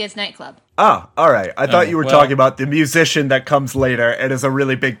Julia's nightclub. Oh, all right. I thought you were well- talking about the musician that comes later and is a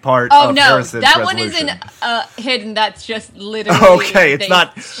really big part Oh of no, Harrison's that resolution. one isn't hidden. That's just literally. Okay, it's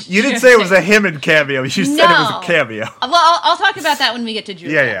not. You didn't say it was a him and cameo. You said it was a cameo. Well, I'll talk about that when we get to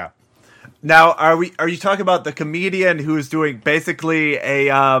Julia. Yeah. Now, are you talking about the comedian who's doing basically a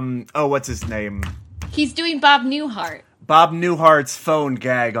what's his name? He's doing Bob Newhart. Bob Newhart's phone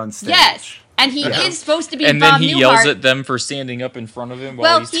gag on stage. Yes, and he is supposed to be And Bob then he Newhart. yells at them for standing up in front of him while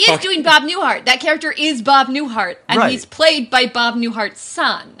Well, he's he is talking. doing Bob Newhart. That character is Bob Newhart, and Right. he's played by Bob Newhart's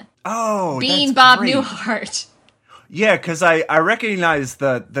son, Oh, being that's Bob great. Newhart. Yeah, because I recognize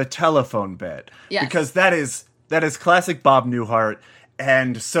the telephone bit. Yes. Because that is classic Bob Newhart,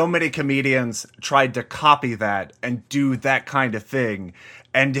 and so many comedians tried to copy that and do that kind of thing.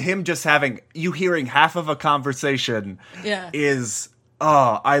 And him just hearing half of a conversation is,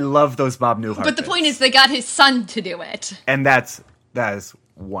 I love those Bob Newhart But the bits. point is, they got his son to do it. And that is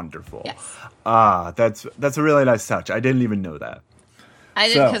wonderful. Yes. That's a really nice touch. I didn't even know that. I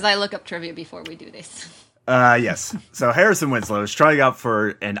did So- because I look up trivia before we do this. Yes. So Harrison Winslow is trying out for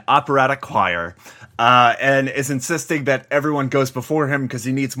an operatic choir, and is insisting that everyone goes before him because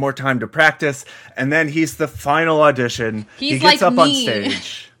he needs more time to practice. And then he's the final audition. He's he gets like up on me.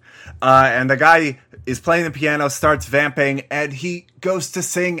 stage, and the guy is playing the piano, starts vamping, and he goes to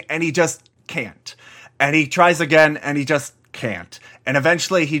sing, and he just can't. And he tries again, and he just can't. And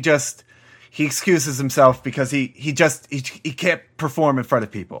eventually, he excuses himself because he can't perform in front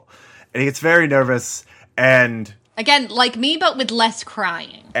of people, and he gets very nervous. And Again, like me, but with less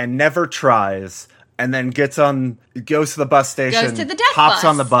crying. never tries, and then goes to the bus station, Goes to the death hops bus.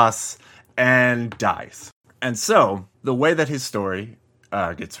 on the bus, and dies. And so, the way that his story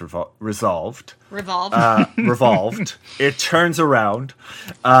gets resolved, Revolve. it turns around,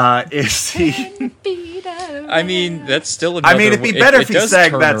 is he... I mean, that's still another. I mean, it'd be better if he does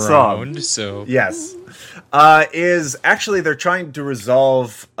sang turn that song. around, so Yes. Is actually they're trying to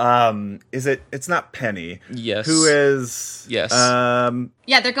resolve, it's not Penny. Yes. Who is... Yes.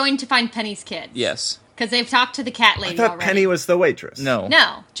 Yeah, they're going to find Penny's kids. yes, Because they've talked to the cat I lady thought already. Penny was the waitress. no,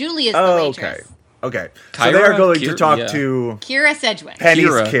 No, Julia's the Oh, waitress. okay. So Kyra? they're going to Kira? talk Yeah. to Kira Sedgwick. Penny's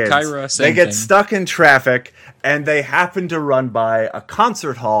Kira, kids. Kyra, They same get thing. stuck in traffic, and they happen to run by a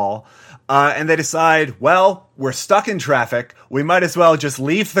concert hall, and they decide, well, we're stuck in traffic. We might as well just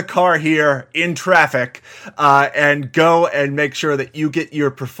leave the car here in traffic, and go and make sure that you get your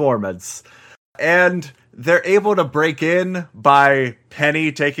performance. And they're able to break in by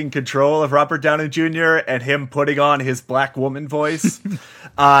Penny taking control of Robert Downey Jr. and him putting on his black woman voice,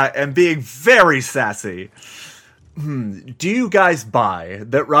 and being very sassy. Do you guys buy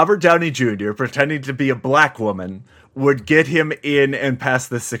that Robert Downey Jr. pretending to be a black woman would get him in and past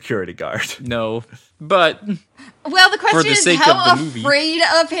the security guard? no, but Well, the question the is, sake how of the movie. afraid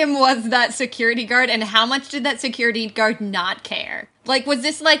of him was that security guard, and how much did that security guard not care? Like, was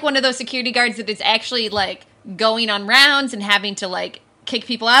this like one of those security guards that is actually like going on rounds and having to like kick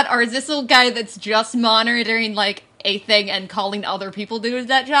people out, or is this little guy that's just monitoring like a thing and calling other people to do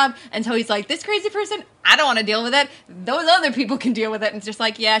that job? And so he's like, this crazy person, I don't want to deal with it. Those other people can deal with it. And it's just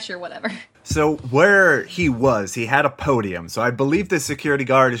like, yeah, sure, whatever. So where he had a podium. So I believe the security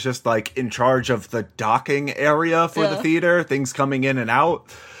guard is just like in charge of the docking area for the Yeah. theater, things coming in and out.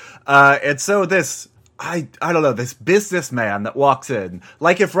 And so this, I don't know, this businessman that walks in,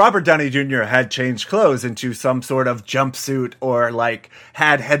 like if Robert Downey Jr. had changed clothes into some sort of jumpsuit or like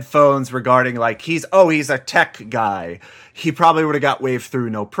had headphones regarding like he's a tech guy, he probably would have got waved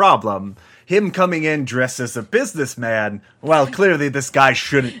through no problem. Him coming in dressed as a businessman, well, clearly this guy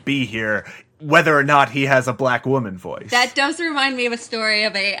shouldn't be here, whether or not he has a black woman voice. That does remind me of a story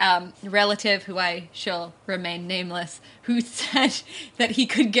of a relative who I shall remain nameless, who said that he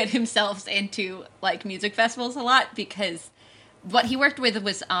could get himself into like music festivals a lot because what he worked with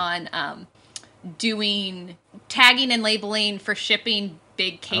was on doing tagging and labeling for shipping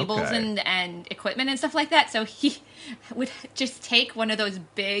big cables Okay. and equipment and stuff like that. So he would just take one of those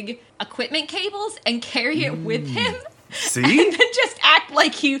big equipment cables and carry it with him. See? And then just act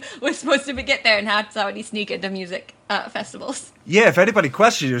like he was supposed to get there, and that's how he sneak into music festivals. Yeah, if anybody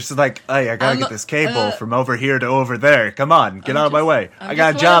questions you, it's just like, hey, I gotta get this cable from over here to over there. Come on, get out of my way. I got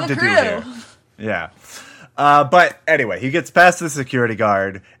a just job one to of do the here. crew. Yeah. But anyway, he gets past the security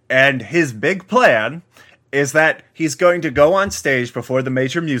guard, and his big plan is that he's going to go on stage before the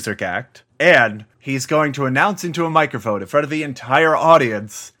major music act, and he's going to announce into a microphone in front of the entire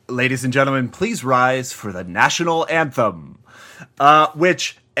audience, ladies and gentlemen, please rise for the national anthem.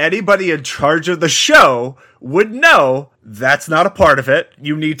 Which anybody in charge of the show would know that's not a part of it.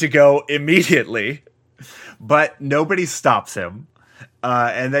 You need to go immediately. But nobody stops him.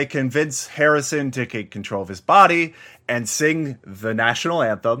 And they convince Harrison to take control of his body and sing the national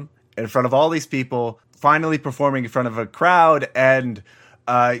anthem in front of all these people, finally performing in front of a crowd and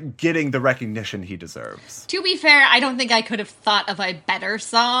getting the recognition he deserves. To be fair, I don't think I could have thought of a better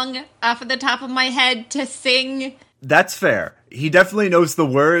song off of the top of my head to sing. That's fair. He definitely knows the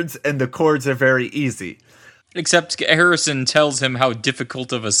words, and the chords are very easy. Except Harrison tells him how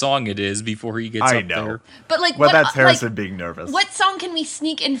difficult of a song it is before he gets up there. But like, well, that's Harrison being nervous. What song can we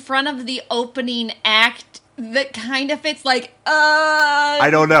sneak in front of the opening act that kind of fits? Like, I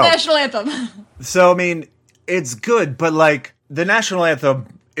don't know. National anthem. So I mean, it's good, but like the national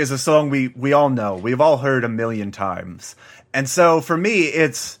anthem is a song we all know. We've all heard a million times, and so for me,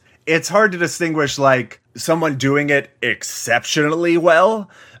 it's hard to distinguish like someone doing it exceptionally well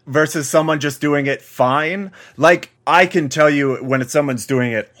versus someone just doing it fine. Like, I can tell you when someone's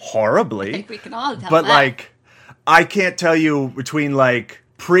doing it horribly. I think we can all tell but, that. like, I can't tell you between, like,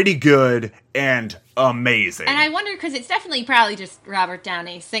 pretty good and amazing. And I wonder, because it's definitely probably just Robert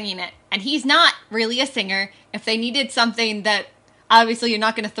Downey singing it. And he's not really a singer. If they needed something that, obviously you're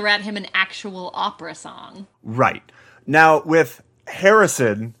not going to throw at him an actual opera song. Right. Now, with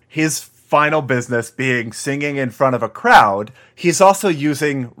Harrison, his final business being singing in front of a crowd, he's also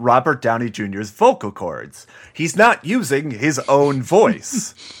using Robert Downey Jr.'s vocal cords. He's not using his own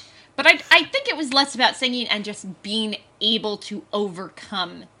voice. But I think it was less about singing and just being able to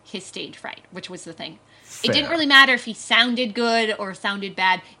overcome his stage fright, which was the thing. Fair. It didn't really matter if he sounded good or sounded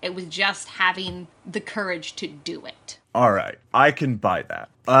bad. It was just having the courage to do it. All right, I can buy that.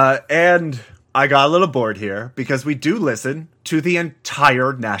 And I got a little bored here because we do listen to the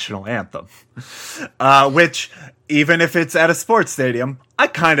entire national anthem, which, even if it's at a sports stadium, I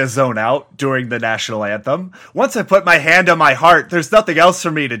kind of zone out during the national anthem. Once I put my hand on my heart, there's nothing else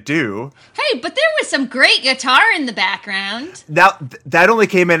for me to do. Hey, but there was some great guitar in the background. Now, that only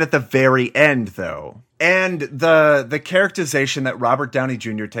came in at the very end, though. And the characterization that Robert Downey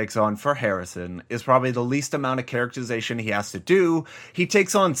Jr. takes on for Harrison is probably the least amount of characterization he has to do. He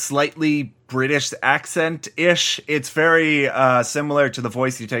takes on slightly British accent-ish. It's very similar to the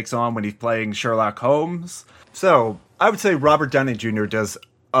voice he takes on when he's playing Sherlock Holmes. So, I would say Robert Downey Jr. does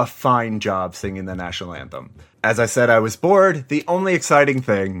a fine job singing the national anthem. As I said, I was bored. The only exciting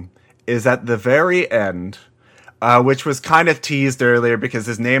thing is at the very end, which was kind of teased earlier because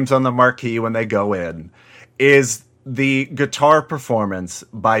his name's on the marquee when they go in, is the guitar performance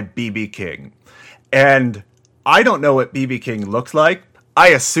by B.B. King. And I don't know what B.B. King looks like. I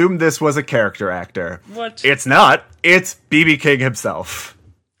assume this was a character actor. What? It's not. It's B.B. King himself.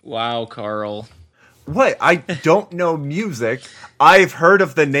 Wow, Carl. What? I don't know music. I've heard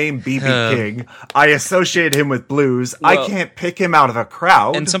of the name B.B. King. I associate him with blues. Well, I can't pick him out of a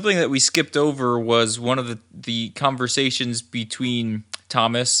crowd. And something that we skipped over was one of the conversations between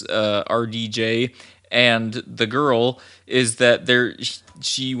Thomas, our DJ, and the girl is that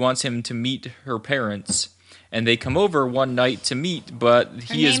she wants him to meet her parents. And they come over one night to meet, but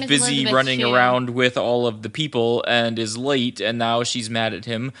he is busy Elizabeth running Shue. around with all of the people and is late, and now she's mad at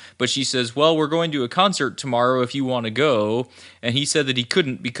him. But she says, well, we're going to a concert tomorrow if you want to go. And he said that he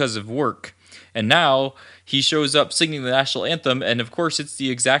couldn't because of work. And now he shows up singing the national anthem, and of course it's the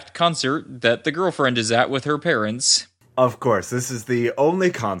exact concert that the girlfriend is at with her parents. Of course, this is the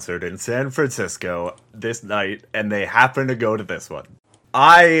only concert in San Francisco this night, and they happen to go to this one.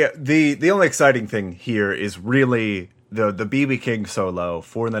 The only exciting thing here is really the B.B. King solo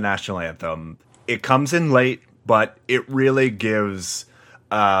for the national anthem. It comes in late, but it really gives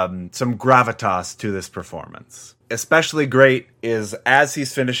some gravitas to this performance. Especially great is as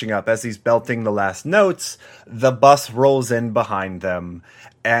he's finishing up, as he's belting the last notes, the bus rolls in behind them.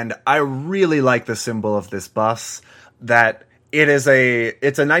 And I really like the symbol of this bus, that it's a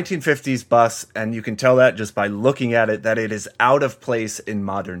 1950s bus, and you can tell that just by looking at it, that it is out of place in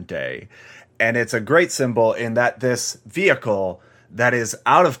modern day. And it's a great symbol in that this vehicle that is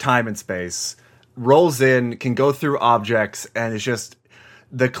out of time and space rolls in, can go through objects, and is just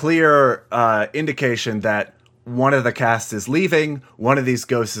the clear indication that one of the cast is leaving, one of these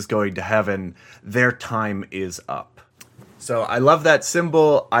ghosts is going to heaven, their time is up. So I love that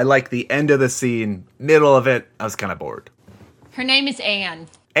symbol. I like the end of the scene. Middle of it, I was kind of bored. Her name is Anne.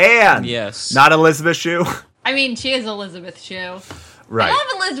 Anne! Yes. Not Elizabeth Shue? I mean, she is Elizabeth Shue. Right. I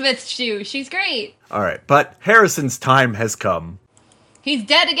love Elizabeth Shue. She's great. All right, but Harrison's time has come. He's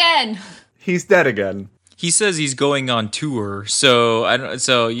dead again. He's dead again. He says he's going on tour, so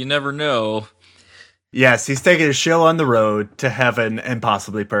so you never know. Yes, he's taking a show on the road to heaven and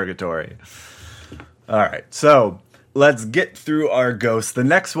possibly purgatory. All right, so let's get through our ghosts. The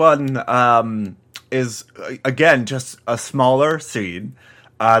next one is, again, just a smaller scene.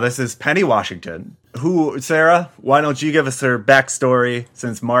 This is Penny Washington. Who, Sarah, why don't you give us her backstory,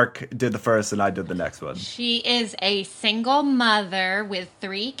 since Mark did the first and I did the next one? She is a single mother with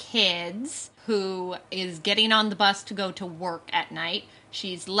 3 kids who is getting on the bus to go to work at night.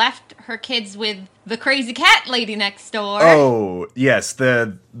 She's left her kids with the crazy cat lady next door. Oh, yes,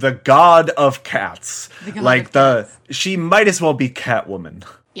 the god of cats. The god of cats. She might as well be Catwoman.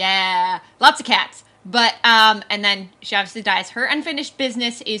 Yeah, lots of cats. But, and then she obviously dies. Her unfinished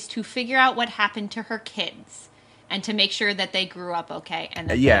business is to figure out what happened to her kids and to make sure that they grew up okay and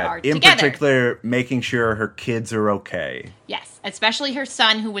that they are together. In particular, making sure her kids are okay. Yes, especially her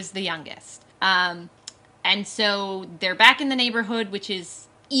son, who was the youngest. And so they're back in the neighborhood, which is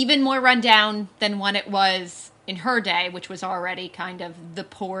even more rundown than when it was in her day, which was already kind of the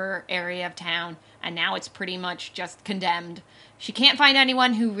poor area of town. And now it's pretty much just condemned. She can't find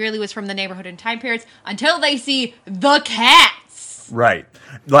anyone who really was from the neighborhood in time periods until they see the cats. Right.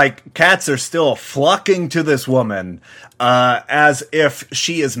 Like, cats are still flocking to this woman as if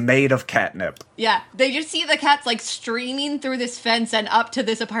she is made of catnip. Yeah, they just see the cats, like, streaming through this fence and up to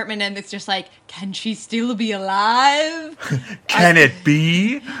this apartment, and it's just like, can she still be alive? Can it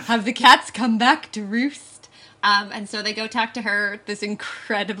be? Have the cats come back to roost? And so they go talk to her, this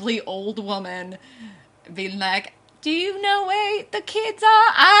incredibly old woman, being like, do you know where the kids are?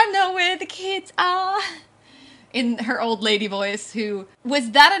 I know where the kids are. In her old lady voice,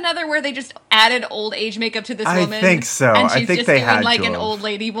 was that another where they just added old age makeup to this woman? I think so. And she's I think just they doing had like to an have. old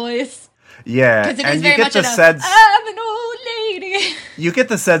lady voice. Yeah, Because it is and very you get much the sense. I'm an old lady. You get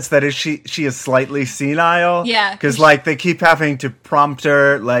the sense that she is slightly senile. Yeah. Because, like, they keep having to prompt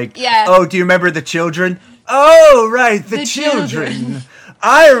her, like, Yeah. oh, do you remember the children? Oh, right, the children. children.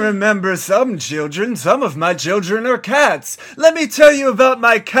 I remember some children. Some of my children are cats. Let me tell you about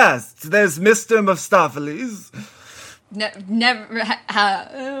my cats. There's Mr. Mephistofeles. Never,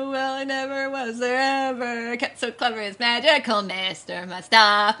 well, never was there ever a cat so clever as magical Mr.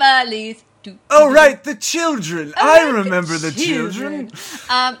 Mephistofeles. Oh, right, the children. Oh, I right, remember the children.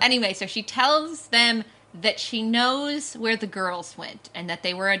 Anyway, so she tells them that she knows where the girls went and that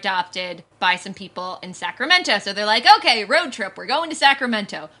they were adopted by some people in Sacramento. So they're like, okay, road trip, we're going to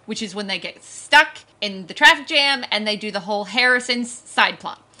Sacramento, which is when they get stuck in the traffic jam and they do the whole Harrison's side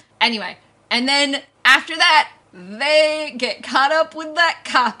plot. Anyway, and then after that, they get caught up with that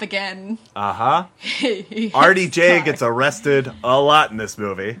cop again. Uh-huh. RDJ gets arrested a lot in this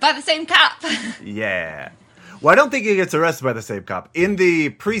movie. By the same cop. Yeah. Well, I don't think he gets arrested by the same cop. In the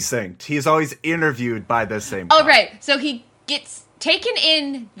precinct, he's always interviewed by the same cop. Oh, right. So he gets taken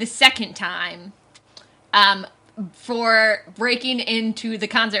in the second time for breaking into the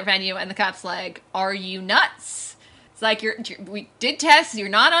concert venue, and the cop's like, are you nuts? It's like, we did tests, you're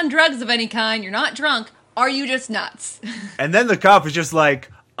not on drugs of any kind, you're not drunk, are you just nuts? And then the cop is just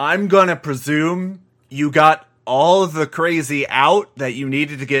like, I'm gonna presume you got all of the crazy out that you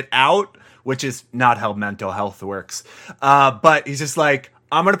needed to get out, which is not how mental health works. But he's just like,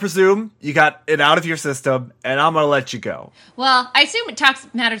 I'm going to presume you got it out of your system, and I'm going to let you go. Well, I assume it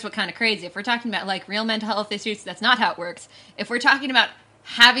matters what kind of crazy. If we're talking about, like, real mental health issues, that's not how it works. If we're talking about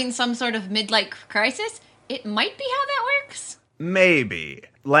having some sort of midlife crisis, it might be how that works. Maybe.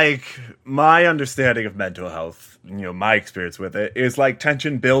 Like, my understanding of mental health, my experience with it, is like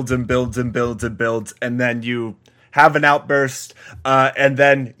tension builds and builds and builds and builds, and then you have an outburst, and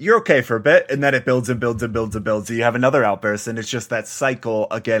then you're okay for a bit, and then it builds and builds and builds and builds, and you have another outburst, and it's just that cycle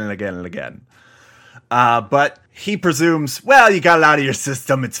again and again and again. But he presumes, well, you got it out of your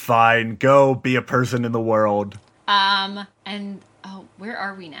system, it's fine, go be a person in the world. Where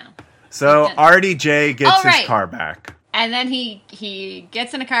are we now? So RDJ gets right. his car back. And then he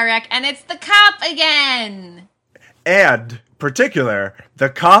gets in a car wreck, and it's the cop again! And, particular, the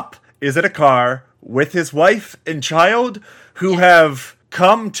cop is in a car with his wife and child, who have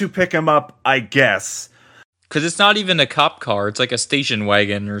come to pick him up, I guess. Because it's not even a cop car, it's like a station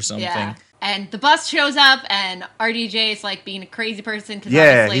wagon or something. Yeah. And the bus shows up, and RDJ is, like, being a crazy person.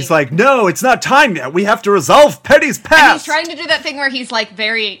 Yeah, he's like, no, it's not time yet. We have to resolve Penny's past. And he's trying to do that thing where he's, like,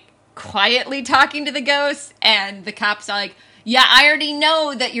 very quietly talking to the ghost, and the cop's like, yeah, I already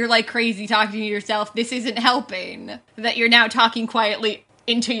know that you're, like, crazy talking to yourself. This isn't helping. That you're now talking quietly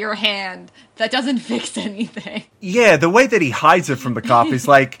into your hand. That doesn't fix anything. Yeah, the way that he hides it from the cop is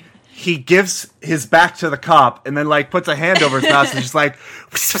like, he gives his back to the cop and then like puts a hand over his mouth and just like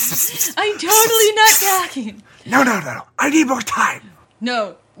I'm totally not talking. No. I need more time.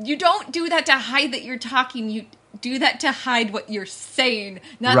 No, you don't do that to hide that you're talking. You do that to hide what you're saying,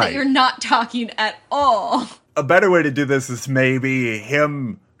 not that you're not talking at all. A better way to do this is maybe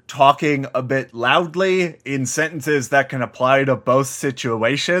him talking a bit loudly in sentences that can apply to both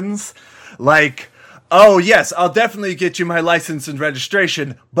situations. Like, oh yes, I'll definitely get you my license and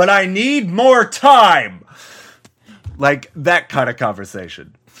registration, but I need more time. Like that kind of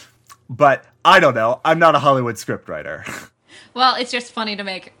conversation. But I don't know. I'm not a Hollywood scriptwriter. Well, it's just funny to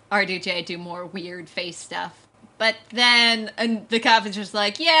make RDJ do more weird face stuff. But then and the cop is just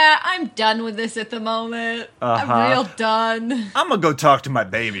like, yeah, I'm done with this at the moment. I'm real done. I'm gonna go talk to my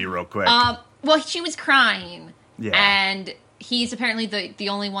baby real quick. Well, she was crying. Yeah. And he's apparently the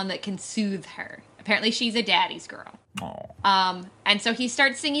only one that can soothe her. Apparently she's a daddy's girl. Aww. And so he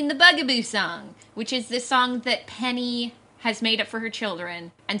starts singing the Bugaboo song, which is this song that Penny has made up for her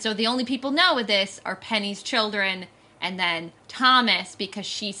children. And so the only people know of this are Penny's children and then Thomas, because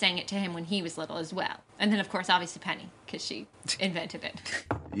she sang it to him when he was little as well. And then, of course, obviously Penny, because she invented it.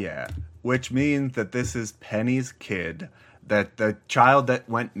 Yeah, which means that this is Penny's kid, that the child that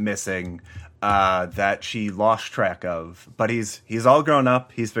went missing, that she lost track of. But he's all grown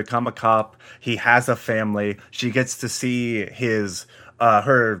up. He's become a cop. He has a family. She gets to see his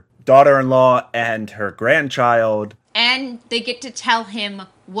her daughter-in-law and her grandchild. And they get to tell him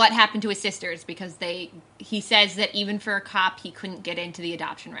what happened to his sisters, because he says that even for a cop, he couldn't get into the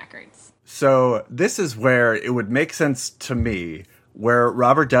adoption records. So this is where it would make sense to me, where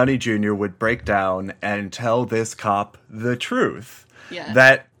Robert Downey Jr. would break down and tell this cop the truth. Yeah.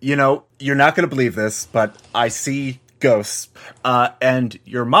 That, you know, you're not going to believe this, but I see ghosts, and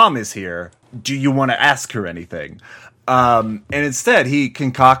your mom is here. Do you want to ask her anything? And instead, he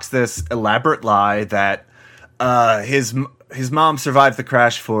concocts this elaborate lie that his mom survived the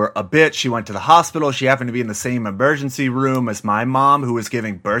crash for a bit. She went to the hospital. She happened to be in the same emergency room as my mom, who was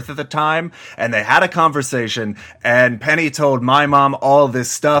giving birth at the time. And they had a conversation. And Penny told my mom all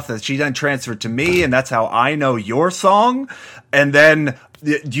this stuff that she then transferred to me. And that's how I know your song. And then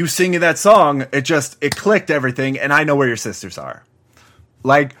you singing that song, it clicked everything. And I know where your sisters are.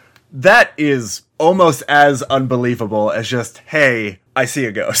 Like, that is almost as unbelievable as just, hey, I see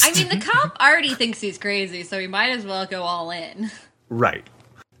a ghost. I mean, the cop already thinks he's crazy, so he might as well go all in. Right.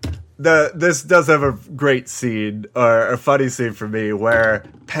 This does have a great scene, or a funny scene for me, where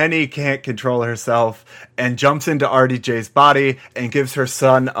Penny can't control herself and jumps into RDJ's body and gives her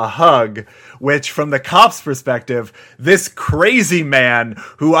son a hug, which, from the cop's perspective, this crazy man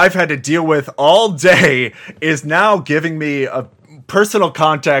who I've had to deal with all day is now giving me a personal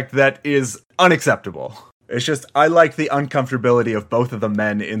contact that is unacceptable. It's just, I like the uncomfortability of both of the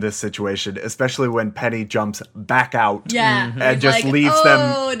men in this situation, especially when Penny jumps back out and just like, leaves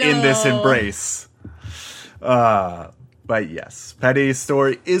them in this embrace. But yes, Penny's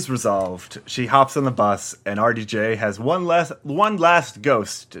story is resolved. She hops on the bus, and RDJ has one last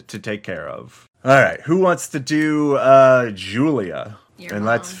ghost to take care of. All right, who wants to do Julia? Your and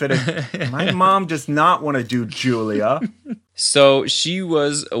mom. let's fit it. My mom does not want to do Julia. So she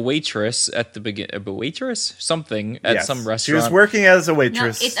was a waitress at the beginning. A waitress? Something at Yes. some restaurant. She was working as a No,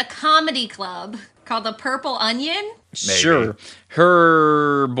 waitress. it's a comedy club called the Purple Onion. Sure.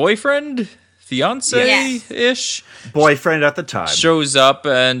 Her boyfriend, fiance-ish, Boyfriend at the time. shows up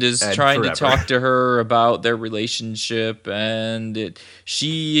and is And trying forever. to talk to her about their relationship. And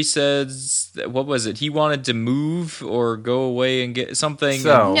she says, what was it? He wanted to move or go away and get something.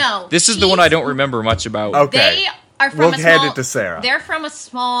 So- No. This is the one I don't remember much about. Okay. They are from We'll a hand small, it to Sarah. They're from a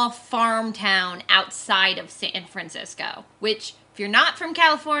small farm town outside of San Francisco, which, if you're not from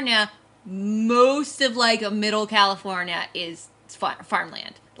California, most of like a middle California is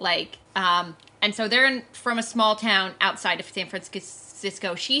farmland. Like, and so they're from a small town outside of San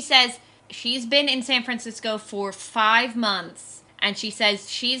Francisco. She says she's been in San Francisco for 5 months, and she says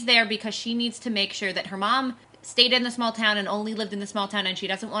she's there because she needs to make sure that her mom stayed in the small town and only lived in the small town, and she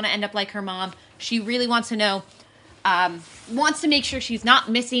doesn't want to end up like her mom. She really wants to know, wants to make sure she's not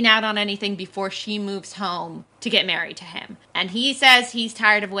missing out on anything before she moves home to get married to him. And he says he's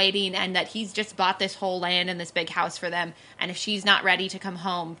tired of waiting and that he's just bought this whole land and this big house for them. And if she's not ready to come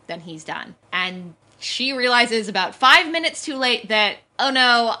home, then he's done. And she realizes about 5 minutes too late that, oh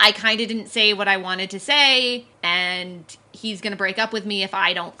no, I kind of didn't say what I wanted to say. And he's going to break up with me if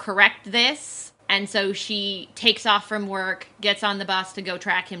I don't correct this. And so she takes off from work, gets on the bus to go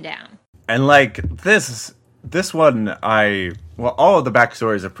track him down. And like, this this one, all of the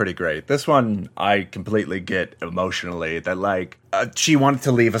backstories are pretty great. This one, I completely get emotionally that, like, she wanted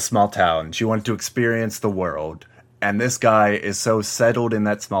to leave a small town. She wanted to experience the world. And this guy is so settled in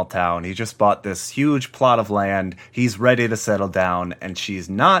that small town. He just bought this huge plot of land. He's ready to settle down, and she's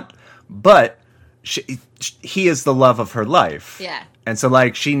not. But he is the love of her life. Yeah. And so,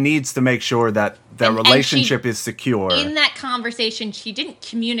 like, she needs to make sure that the relationship is secure. In that conversation, she didn't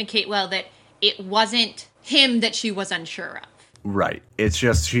communicate well that it wasn't him that she was unsure of. Right. It's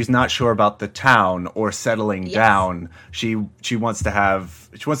just she's not sure about the town or settling down. She wants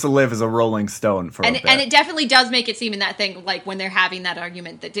to live as a rolling stone for a bit. And it definitely does make it seem in that thing, like when they're having that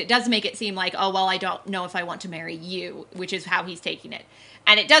argument, that it does make it seem like, oh, well, I don't know if I want to marry you, which is how he's taking it.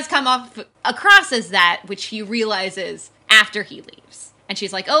 And it does come across as that, which he realizes after he leaves. And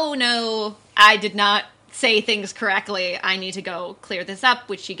she's like, oh, no, I did not say things correctly. I need to go clear this up,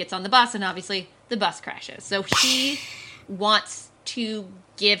 which she gets on the bus, and obviously the bus crashes. So she wants to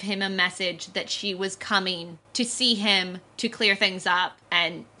give him a message that she was coming to see him, to clear things up,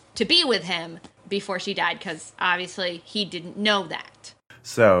 and to be with him before she died, because obviously he didn't know that.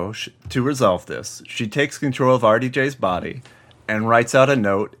 So, to resolve this, she takes control of RDJ's body and writes out a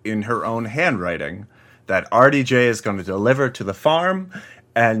note in her own handwriting that RDJ is going to deliver to the farm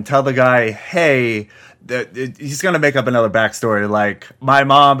and tell the guy, hey, he's going to make up another backstory like, my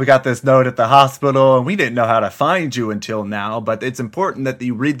mom got this note at the hospital and we didn't know how to find you until now, but it's important that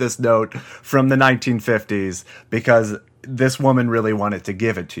you read this note from the 1950s because this woman really wanted to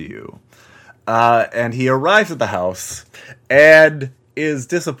give it to you. And he arrives at the house and is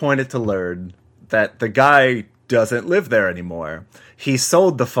disappointed to learn that the guy doesn't live there anymore. He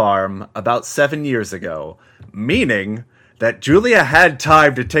sold the farm about 7 years ago, meaning that Julia had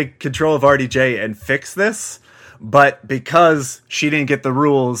time to take control of RDJ and fix this, but because she didn't get the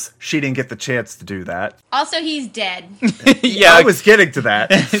rules, she didn't get the chance to do that. Also, he's dead. Yeah, I was getting to that.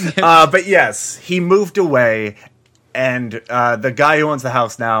 But yes, he moved away, and the guy who owns the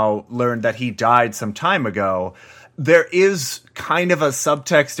house now learned that he died some time ago. There is kind of a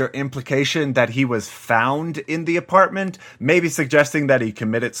subtext or implication that he was found in the apartment, maybe suggesting that he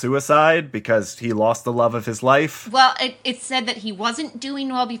committed suicide because he lost the love of his life. Well, it said that he wasn't doing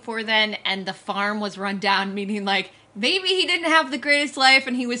well before then, and the farm was run down, meaning, like, maybe he didn't have the greatest life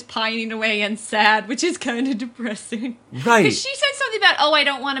and he was pining away and sad, which is kind of depressing. Right. Because she said something about, oh, I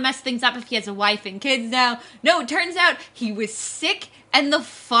don't want to mess things up if he has a wife and kids now. No, it turns out he was sick and the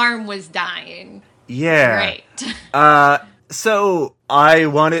farm was dying. Yeah. Right. So I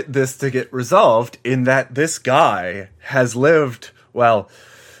wanted this to get resolved in that this guy has lived, well,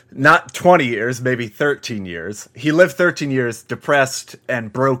 not 20 years, maybe 13 years. He lived 13 years depressed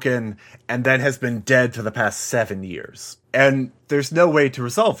and broken and then has been dead for the past 7 years. And there's no way to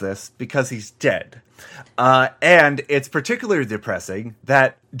resolve this because he's dead. And it's particularly depressing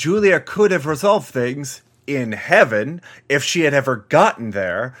that Julia could have resolved things in heaven if she had ever gotten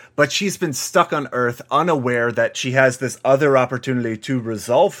there, but she's been stuck on Earth unaware that she has this other opportunity to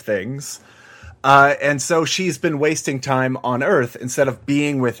resolve things. And so she's been wasting time on Earth instead of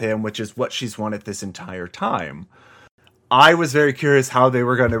being with him, which is what she's wanted this entire time. I was very curious how they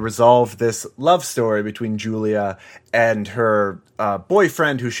were going to resolve this love story between Julia and her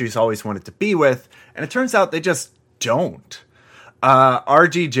boyfriend, who she's always wanted to be with, and it turns out they just don't.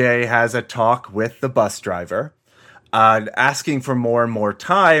 RDJ has a talk with the bus driver, asking for more and more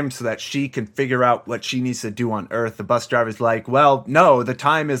time so that she can figure out what she needs to do on Earth. The bus driver's like, well, no, the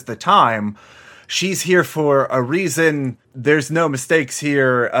time is the time. She's here for a reason. There's no mistakes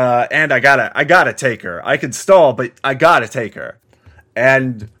here. And I gotta take her. I can stall, but I gotta take her.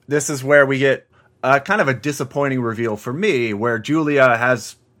 And this is where we get kind of a disappointing reveal for me, where Julia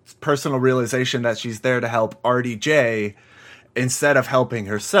has personal realization that she's there to help RDJ instead of helping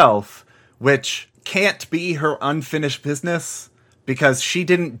herself, which can't be her unfinished business because she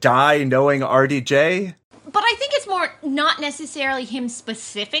didn't die knowing RDJ. But I think it's more not necessarily him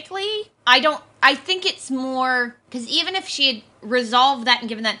specifically. I think it's more because even if she had resolved that and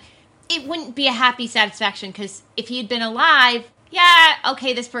given that, it wouldn't be a happy satisfaction because if he had been alive, yeah,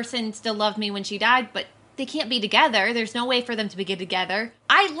 okay, this person still loved me when she died, but they can't be together. There's no way for them to be together.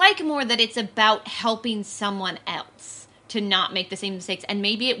 I like more that it's about helping someone else to not make the same mistakes. And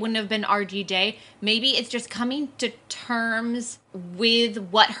maybe it wouldn't have been RDJ. Maybe it's just coming to terms with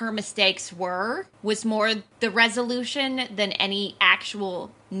what her mistakes were was more the resolution than any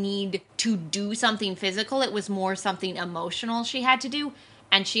actual need to do something physical. It was more something emotional she had to do.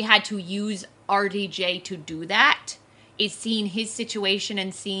 And she had to use RDJ to do that. Is seeing his situation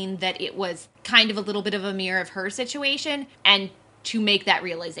and seeing that it was kind of a little bit of a mirror of her situation and to make that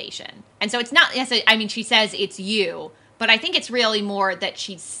realization. And so it's not necessarily, I mean, she says it's you, but I think it's really more that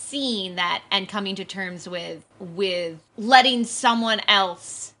she's seen that and coming to terms with letting someone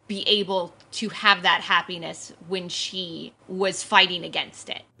else be able to have that happiness when she was fighting against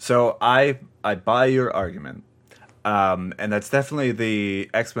it. So I buy your argument. And that's definitely the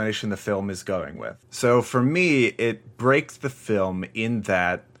explanation the film is going with. So for me, it breaks the film in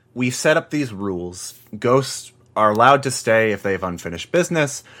that we set up these rules. Ghosts are allowed to stay if they have unfinished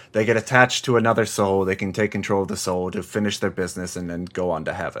business. They get attached to another soul. They can take control of the soul to finish their business and then go on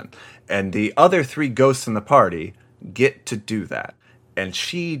to heaven. And the other 3 ghosts in the party get to do that. And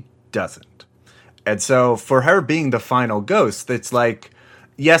she doesn't. And so for her being the final ghost, it's like,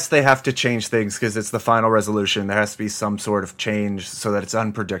 yes, they have to change things because it's the final resolution. There has to be some sort of change so that it's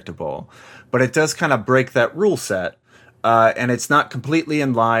unpredictable. But it does kind of break that rule set. And it's not completely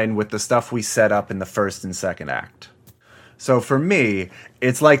in line with the stuff we set up in the first and second act. So for me,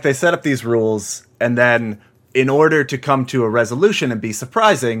 it's like they set up these rules, and then in order to come to a resolution and be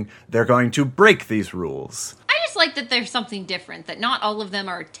surprising, they're going to break these rules. I just like that there's something different, that not all of them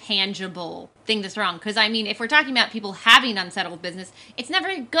are a tangible thing that's wrong. Because, I mean, if we're talking about people having unsettled business, it's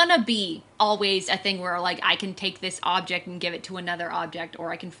never gonna be always a thing where, like, I can take this object and give it to another object,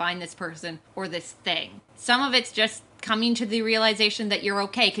 or I can find this person or this thing. Some of it's just coming to the realization that you're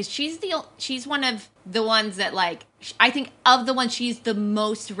okay, because she's one of the ones that, like, I think of the ones, she's the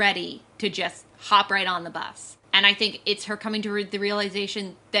most ready to just hop right on the bus. And I think it's her coming to the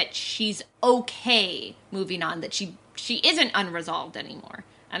realization that she's okay moving on, that she isn't unresolved anymore.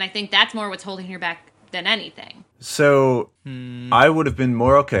 And I think that's more what's holding her back than anything. So I would have been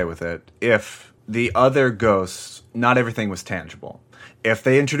more okay with it if the other ghosts, not everything was tangible. If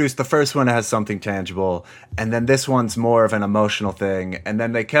they introduced the first one as something tangible, and then this one's more of an emotional thing, and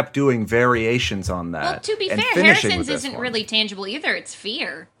then they kept doing variations on that. Well, to be fair, Harrison's isn't really tangible either. It's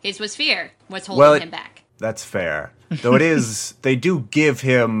fear. His was fear. What's holding him back. That's fair. Though it is, they do give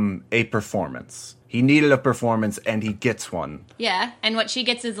him a performance. He needed a performance, and he gets one. Yeah, and what she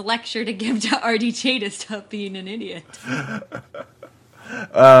gets is a lecture to give to RDJ to stop being an idiot.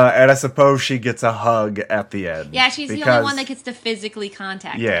 And I suppose she gets a hug at the end. Yeah, she's the only one that gets to physically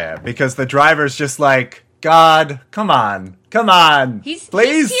contact her. Yeah, because the driver's just like, God, come on, please. He's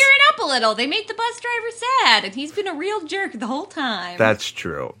tearing up a little. They made the bus driver sad, and he's been a real jerk the whole time. That's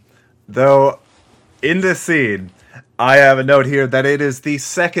true. Though, in this scene, I have a note here that it is the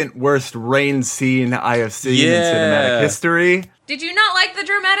second worst rain scene I have seen in cinematic history. Did you not like the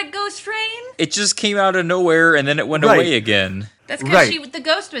dramatic ghost rain? It just came out of nowhere, and then it went away again. That's because the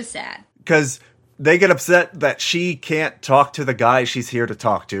ghost was sad. Because they get upset that she can't talk to the guy she's here to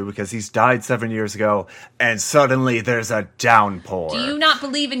talk to because he's died 7 years ago, and suddenly there's a downpour. Do you not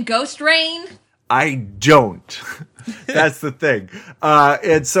believe in ghost rain? I don't. That's the thing.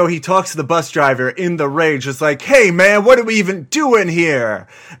 And so he talks to the bus driver in the rain, just like, hey, man, what are we even doing here?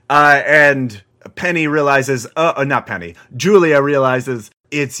 And Penny realizes, not Penny, Julia realizes,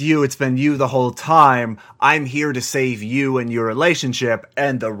 it's you, it's been you the whole time. I'm here to save you and your relationship,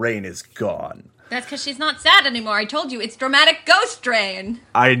 and the rain is gone. That's because she's not sad anymore. I told you, it's dramatic ghost rain.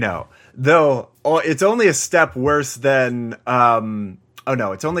 I know. Though, it's only a step worse than,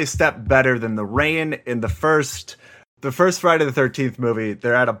 it's only a step better than the rain in the first Friday the 13th movie.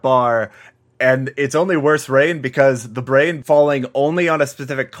 They're at a bar, and it's only worse rain because the rain falling only on a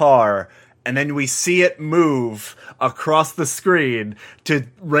specific car, and then we see it move across the screen to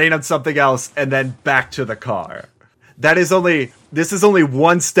rain on something else, and then back to the car. This is only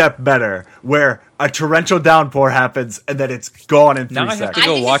one step better, where a torrential downpour happens, and then it's gone in 3 seconds. Now I have to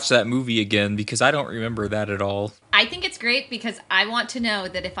go watch that movie again, because I don't remember that at all. I think it's great because I want to know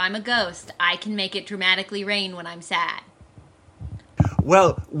that if I'm a ghost, I can make it dramatically rain when I'm sad.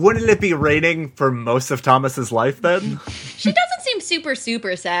 Well, wouldn't it be raining for most of Thomas's life then? She doesn't seem super,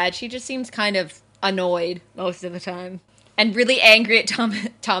 super sad. She just seems kind of annoyed most of the time. And really angry at Tom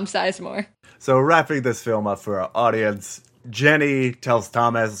Sizemore. So wrapping this film up for our audience, Jenny tells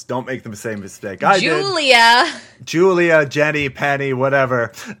Thomas, don't make the same mistake I did. Julia, Jenny, Penny,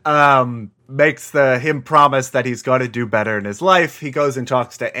 whatever, makes him promise that he's going to do better in his life. He goes and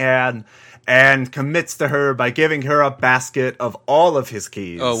talks to Anne and commits to her by giving her a basket of all of his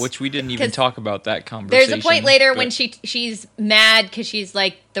keys. Oh, which we didn't even talk about that conversation. There's a point later when she's mad because she's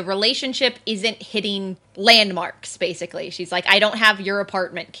like, the relationship isn't hitting landmarks, basically. She's like, I don't have your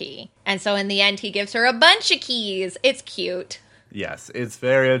apartment key. And so in the end, he gives her a bunch of keys. It's cute. Yes, it's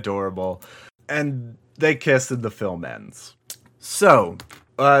very adorable. And they kiss and the film ends. So,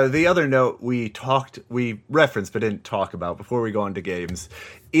 the other note we referenced but didn't talk about before we go into games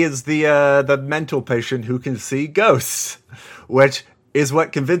is the mental patient who can see ghosts, which is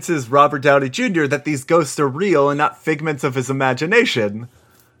what convinces Robert Downey Jr. that these ghosts are real and not figments of his imagination.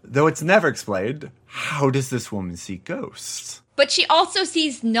 Though it's never explained, how does this woman see ghosts? But she also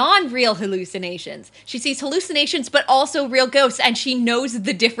sees non-real hallucinations. She sees hallucinations, but also real ghosts, and she knows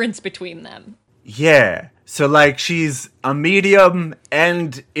the difference between them. Yeah. So, like, she's a medium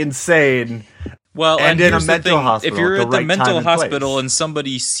and insane. Well, and in a mental hospital. If you're at the right mental hospital place. and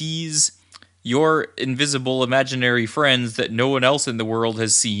somebody sees your invisible imaginary friends that no one else in the world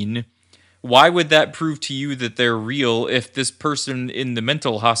has seen, why would that prove to you that they're real if this person in the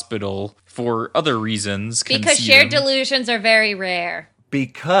mental hospital, for other reasons, can Because see shared them? delusions are very rare.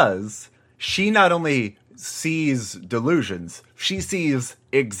 Because she not only sees delusions, she sees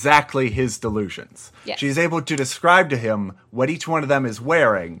exactly his delusions. Yes. She's able to describe to him what each one of them is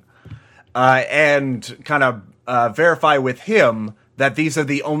wearing, and kind of verify with him that these are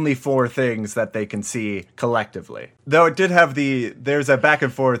the only 4 things that they can see collectively. Though it did have there's a back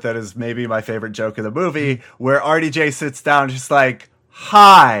and forth that is maybe my favorite joke of the movie, where RDJ sits down and she's like,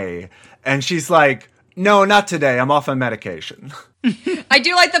 "Hi." And she's like, "No, not today. I'm off on medication." I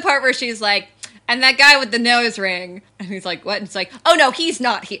do like the part where she's like, and that guy with the nose ring. And he's like, what? And it's like, oh no, he's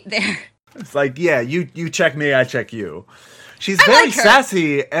not there. It's like, yeah, you check me, I check you. She's I very like her.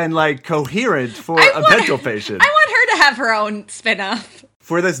 sassy and, like, coherent for a mental patient. I want her to have her own spin-off.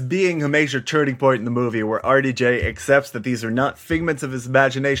 For this being a major turning point in the movie where RDJ accepts that these are not figments of his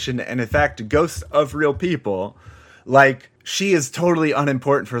imagination and, in fact, ghosts of real people, like, she is totally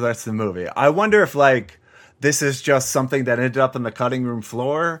unimportant for the rest of the movie. I wonder if, like, this is just something that ended up on the cutting room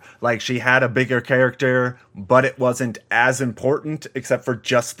floor. Like, she had a bigger character, but it wasn't as important except for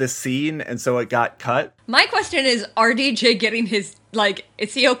just this scene, and so it got cut. My question is RDJ getting his, like,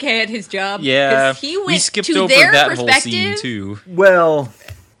 is he okay at his job? Yeah, 'Cause he went we skipped to over their that whole perspective. scene, too. Well,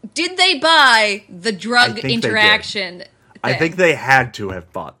 Did they buy the I drug think they did. interaction? I thing? think they had to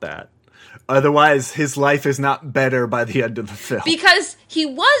have bought that. Otherwise, his life is not better by the end of the film. Because he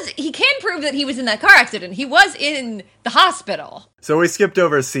can prove that he was in that car accident. He was in the hospital. So we skipped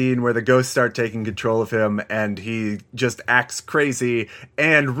over a scene where the ghosts start taking control of him, and he just acts crazy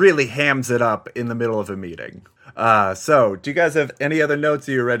and really hams it up in the middle of a meeting. So, do you guys have any other notes,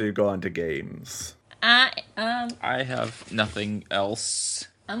 or are you ready to go on to games? I have nothing else.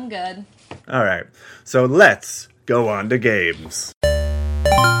 I'm good. Alright, so let's go on to games.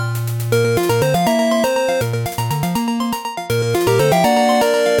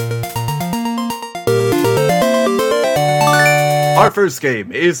 Our first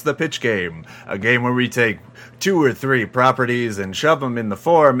game is the pitch game, a game where we take 2 or 3 properties and shove them in the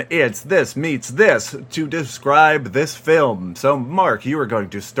form "it's this meets this" to describe this film. So, Mark, you are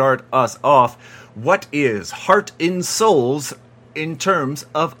going to start us off. What is Heart in Souls in terms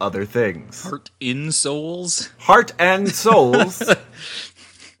of other things? Heart in Souls? Heart and Souls.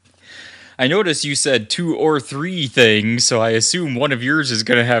 I noticed you said 2 or 3 things, so I assume one of yours is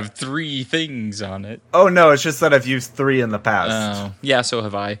going to have 3 things on it. Oh no, it's just that I've used 3 in the past. Oh, yeah, so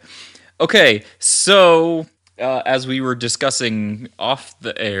have I. Okay, so as we were discussing off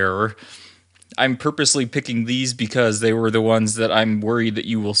the air, I'm purposely picking these because they were the ones that I'm worried that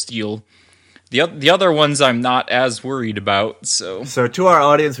you will steal. The other ones I'm not as worried about, so... So to our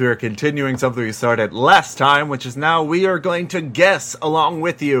audience, we are continuing something we started last time, which is now we are going to guess along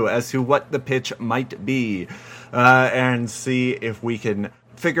with you as to what the pitch might be, and see if we can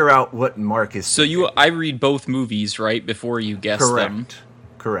figure out what Mark is So thinking. I read both movies, right, before you guess them?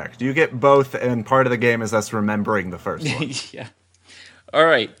 Correct. You get both, and part of the game is us remembering the first one. Yeah. All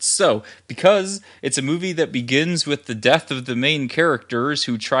right, so because it's a movie that begins with the death of the main characters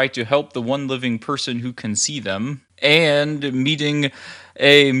who try to help the one living person who can see them, and meeting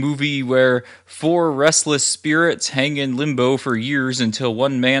a movie where 4 restless spirits hang in limbo for years until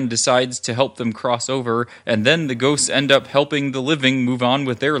one man decides to help them cross over, and then the ghosts end up helping the living move on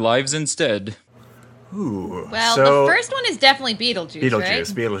with their lives instead. Ooh. Well, so, the first one is definitely Beetlejuice, right?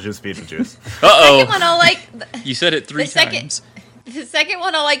 Beetlejuice. Uh-oh, Second one, all like you said it 3 the second- times. the second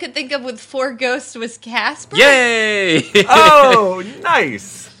one, all I could think of with 4 ghosts was Casper. Yay! Oh,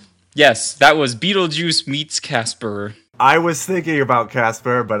 nice! Yes, that was Beetlejuice meets Casper. I was thinking about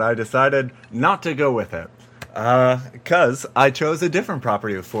Casper, but I decided not to go with it. Because I chose a different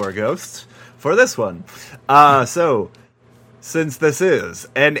property of 4 ghosts for this one. So, since this is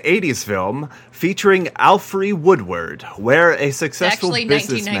an 80s film featuring Alfre Woodward, where a successful Actually,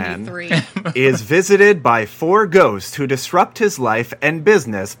 businessman 1993. is visited by 4 ghosts who disrupt his life and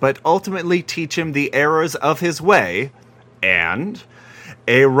business, but ultimately teach him the errors of his way, and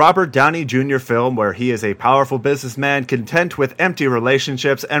A Robert Downey Jr. film where he is a powerful businessman content with empty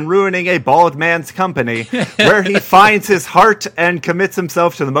relationships and ruining a bald man's company, where he finds his heart and commits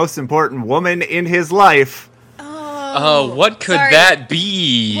himself to the most important woman in his life. Oh, what could that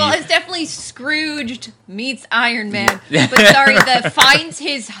be? Well, it's definitely Scrooged meets Iron Man. But sorry, the finds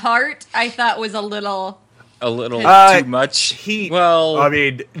his heart I thought was a little too much.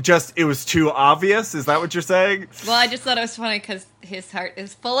 It was too obvious. Is that what you're saying? Well, I just thought it was funny because his heart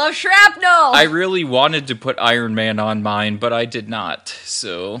is full of shrapnel. I really wanted to put Iron Man on mine, but I did not.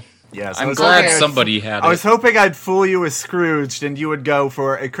 So yes, I'm glad somebody had it. I was hoping I'd fool you with Scrooged and you would go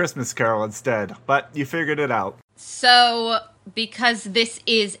for A Christmas Carol instead, but you figured it out. So, because this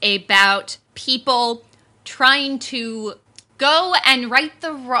is about people trying to go and right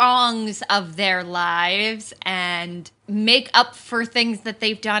the wrongs of their lives and make up for things that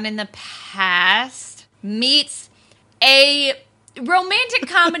they've done in the past, meets a romantic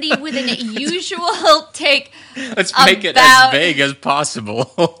comedy with an unusual take. Let's make it as vague as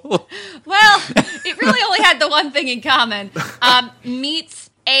possible. Well, it really only had the one thing in common. Meets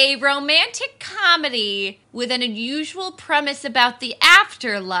a romantic comedy with an unusual premise about the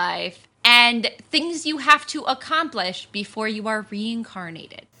afterlife and things you have to accomplish before you are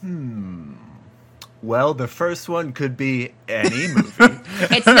reincarnated. Well, the first one could be any movie.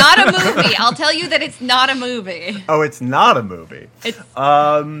 It's not a movie. I'll tell you that it's not a movie. Oh, it's not a movie. It's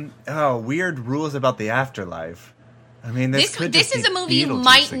weird rules about the afterlife. I mean, this is a movie you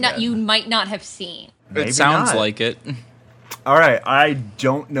might not have seen. Maybe it sounds not. like it. All right, I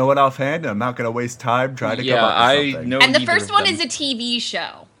don't know it offhand. I'm not going to waste time trying to come up with something. Know. And the first one is a TV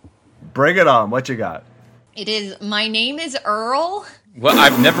show. Bring it on. What you got? It is My Name is Earl. Well,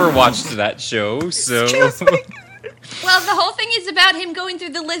 I've never watched that show, so... Well, the whole thing is about him going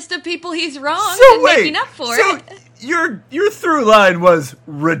through the list of people he's wronged and making up for it. Your through line was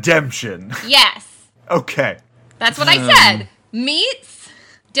redemption. Yes. Okay. That's what I said. Meets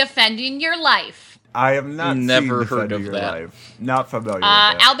defending your life. I have not never seen heard of your that. Life. Not familiar with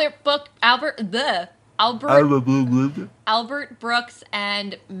that. Albert Brooks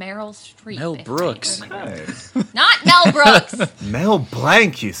and Meryl Streep. Mel Brooks. Hey. Not Mel Brooks. Mel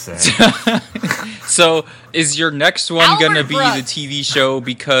Blanc, you say? So, is your next one Albert going to be Brooks. the TV show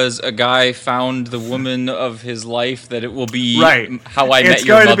because a guy found the woman of his life that it will be Right. How I Met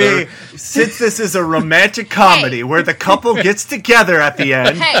Your It's Mother? going to be, since this is a romantic comedy where the couple gets together at the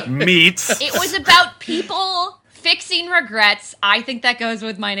end, meets. It was about people fixing regrets. I think that goes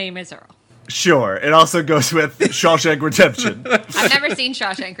with My Name is Earl. Sure. It also goes with Shawshank Redemption. I've never seen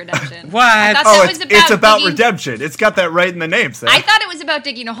Shawshank Redemption. What? I thought Oh, that was it's about digging- redemption. It's got that right in the name, Sam. I thought it was about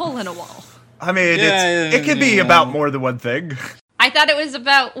digging a hole in a wall. I mean, it could be about more than one thing. I thought it was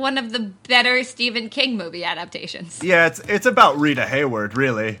about one of the better Stephen King movie adaptations. Yeah, it's about Rita Hayworth,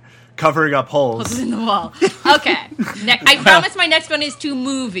 really. Covering up holes. Holes in the wall. Okay. I promise my next one is 2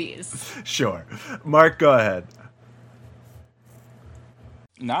 movies. Sure. Mark, go ahead.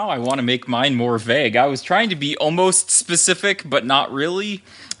 Now I want to make mine more vague. I was trying to be almost specific, but not really.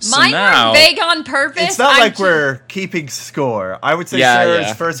 So Mine now, were vague on purpose. It's not like we're keeping score. I would say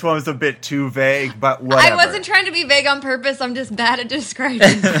Sarah's first one was a bit too vague, but whatever. I wasn't trying to be vague on purpose. I'm just bad at describing.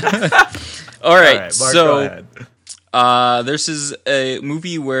 All right, Mark, so go ahead. this is a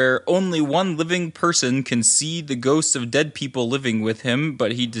movie where only one living person can see the ghosts of dead people living with him,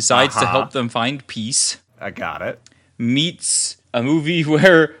 but he decides to help them find peace. I got it. Meets a movie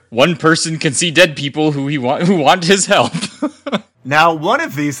where one person can see dead people who want his help. Now, one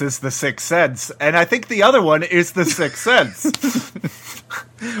of these is The Sixth Sense, and I think the other one is The Sixth Sense.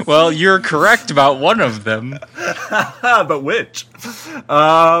 Well, you're correct about one of them. But which?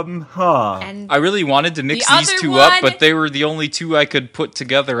 And I really wanted to mix these two up, but they were the only two I could put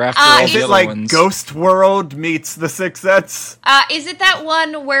together after all is the it other like ones. Ghost World meets The Sixth Sense? Is it that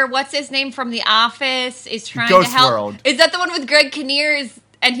one where what's his name from The Office is trying Ghost to help? World. Is that the one with Greg Kinnear?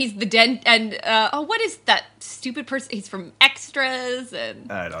 And he's the what is that stupid person? He's from Extras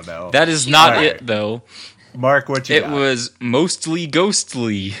and I don't know. That is not All it, right. though. Mark, what you It got? was Mostly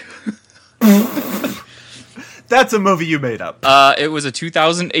Ghostly. That's a movie you made up. It was a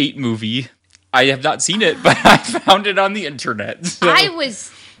 2008 movie. I have not seen it, but I found it on the internet. So. that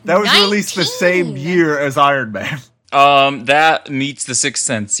was released the same year as Iron Man. That meets The Sixth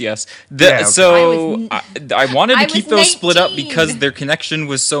Sense, yes. Okay. So I wanted to keep those split up 19. because their connection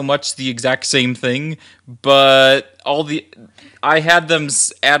was so much the exact same thing, but I had them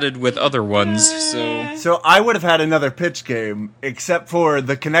added with other ones, so... So I would have had another pitch game, except for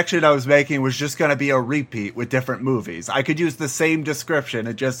the connection I was making was just going to be a repeat with different movies. I could use the same description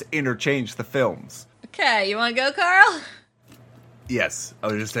and just interchange the films. Okay, you want to go, Carl? Yes, I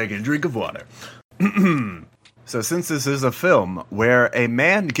was just taking a drink of water. So since this is a film where a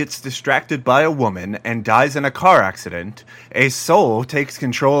man gets distracted by a woman and dies in a car accident, a soul takes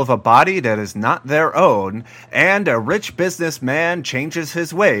control of a body that is not their own, and a rich businessman changes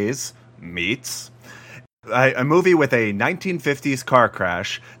his ways, meets a movie with a 1950s car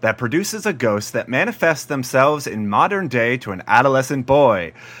crash that produces a ghost that manifests themselves in modern day to an adolescent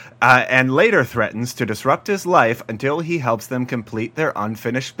boy, and later threatens to disrupt his life until he helps them complete their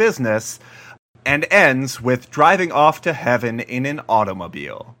unfinished business, and ends with driving off to heaven in an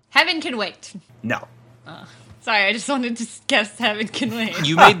automobile. Heaven Can Wait. No. Sorry, I just wanted to guess Heaven Can Wait.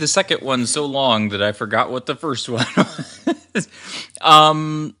 You made the second one so long that I forgot what the first one was.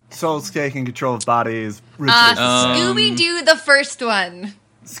 Souls taking control of bodies. Scooby-Doo, the first one.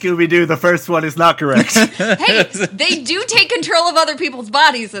 Scooby-Doo, the first one is not correct. Hey, they do take control of other people's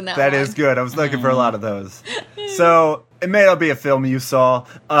bodies in that That one. is good. I was looking for a lot of those. So, it may not be a film you saw.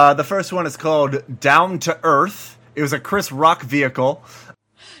 The first one is called Down to Earth. It was a Chris Rock vehicle.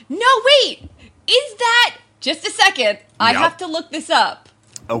 No, wait! Is that... Just a second. I Yep. have to look this up.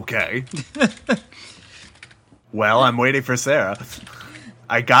 Okay. Well, I'm waiting for Sarah.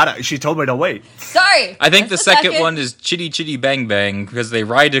 I got it. She told me to wait. Sorry. I think the Just a second one is Chitty Chitty Bang Bang because they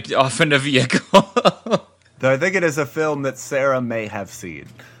ride it off in a vehicle. Though I think it is a film that Sarah may have seen.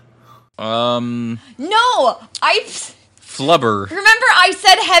 No! Flubber. Remember I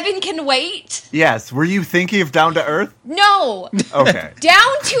said Heaven Can Wait? Yes. Were you thinking of Down to Earth? No! Okay.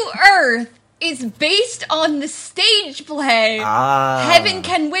 Down to Earth is based on the stage play Heaven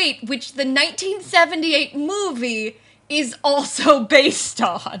Can Wait, which the 1978 movie is also based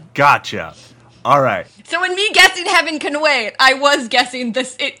on. Gotcha. All right. So in me guessing Heaven Can Wait, I was guessing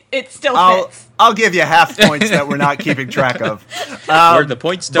this. It still fits. I'll give you half points that we're not keeping track of. Where the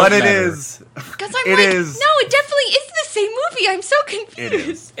points don't But it matter. is. Because I'm it like, is- no, it definitely is the same movie. I'm so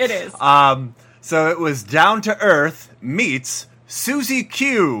confused. It is. So it was Down to Earth meets Susie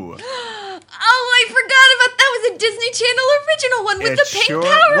Q. Oh, I forgot about that. Was a Disney Channel original one with It the pink sure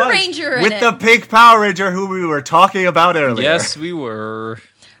Power was. Ranger in with it. the pink Power Ranger who we were talking about earlier. Yes, we were.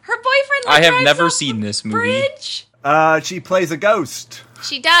 Her boyfriend. I have drives never off seen the this movie. Bridge. She plays a ghost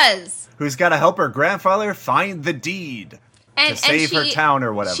She does. who's got to help her grandfather find the deed And, to save her town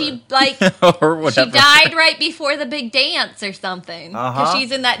or whatever. She like or she whatever. died right before the big dance or something because Uh-huh.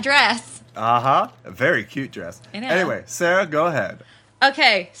 she's in that dress. A very cute dress. I know. Anyway, Sarah, go ahead.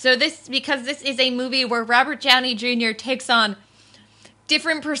 Okay, so this is a movie where Robert Downey Jr. takes on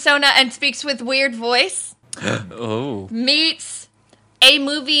different persona and speaks with weird voice. Oh. Meets a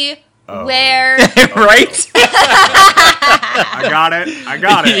movie Oh. where Right? I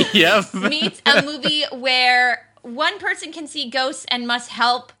got it. Yep. meets a movie where one person can see ghosts and must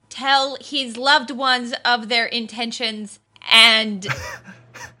help tell his loved ones of their intentions and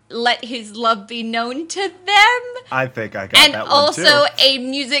let his love be known to them. I think I got And that one also, too. a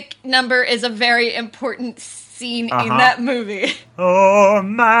music number is a very important scene in Uh-huh. that movie. Oh,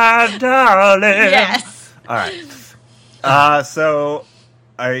 my darling. Yes. All right. So,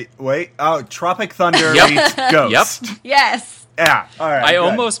 Tropic Thunder Yep. meets Ghost. Yep. Yes. Yeah. All right. I good.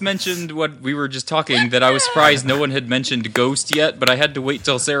 almost mentioned what we were just talking, that I was surprised no one had mentioned Ghost yet, but I had to wait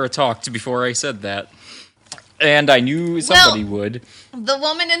till Sarah talked before I said that. And I knew somebody would. The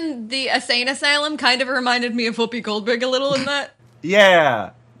woman in the insane asylum kind of reminded me of Whoopi Goldberg a little in that.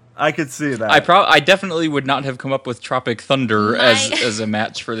 Yeah, I could see that. I definitely would not have come up with Tropic Thunder My- as a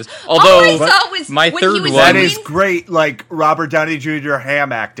match for this. All Although I saw was my when third he was one That doing- is great, like Robert Downey Jr.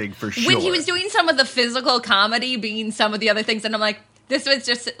 ham acting for sure. When he was doing some of the physical comedy being some of the other things, and I'm like, this was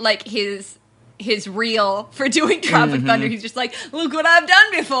just like his reel for doing Tropic Thunder. He's just like, look what I've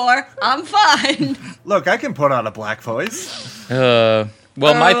done before. I'm fine. Look, I can put on a black voice. well,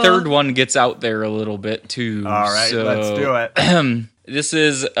 my third one gets out there a little bit too. All right, so- let's do it. This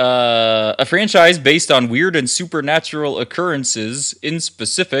is a franchise based on weird and supernatural occurrences. In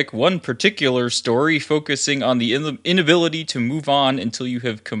specific, one particular story focusing on the inability to move on until you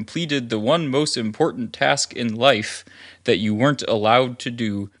have completed the one most important task in life that you weren't allowed to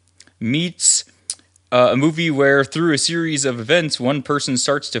do. Meets a movie where, through a series of events, one person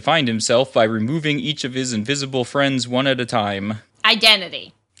starts to find himself by removing each of his invisible friends one at a time.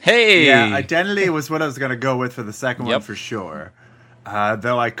 Identity. Hey! Yeah, Identity was what I was going to go with for the second one Yep. for sure.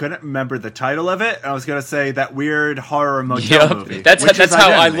 Though I couldn't remember the title of it, I was going to say that weird horror motel Yep. movie. That's which is how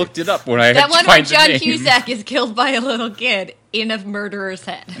I Identity. looked it up when I had That to one where find the John name. Cusack is killed by a little kid in a murderer's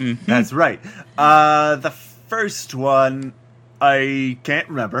head. That's right. The first one, I can't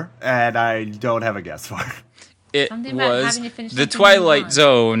remember, and I don't have a guess for. It Something about was having to finish the something Twilight on.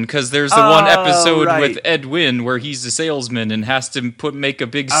 Zone, because there's the one episode right. with Ed Wynn where he's a salesman and has to make a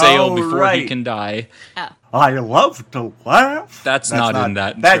big sale before he right. can die. Oh. I love to laugh. That's not in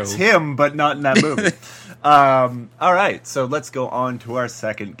that That's show. him, but not in that movie. All right, so let's go on to our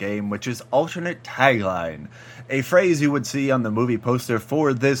second game, which is alternate tagline. A phrase you would see on the movie poster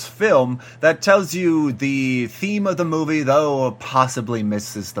for this film that tells you the theme of the movie, though possibly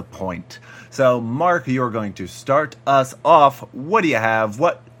misses the point. So, Mark, you're going to start us off. What do you have?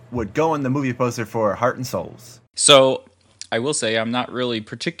 What would go in the movie poster for Heart and Souls? So, I will say I'm not really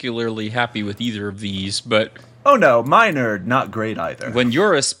particularly happy with either of these, but Oh no, mine are not great either. when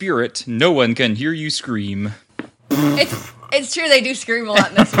you're a spirit, no one can hear you scream. It's true they do scream a lot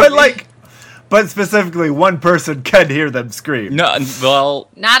in this But movie. but specifically, one person can hear them scream. No, well,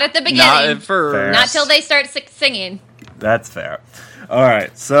 Not at the beginning. not at first. Fair. Not till they start singing. That's fair. All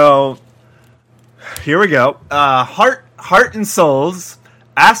right, so here we go. Heart and Souls.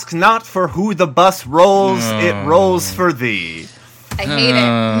 Ask not for who the bus rolls; it rolls for thee. I hate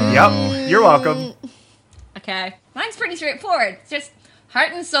it. Yep, you're welcome. Okay. Mine's pretty straightforward. It's just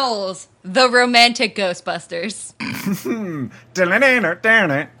Heart and Souls, the romantic Ghostbusters.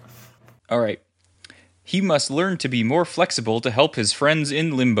 All right. He must learn to be more flexible to help his friends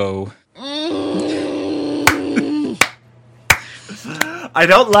in limbo. I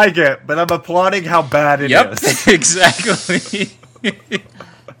don't like it, but I'm applauding how bad it is. Yep, exactly.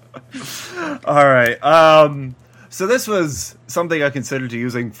 All right. So this was something I considered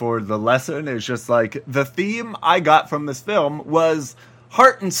using for the lesson. It's just like the theme I got from this film was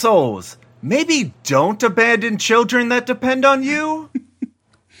heart and souls. Maybe don't abandon children that depend on you.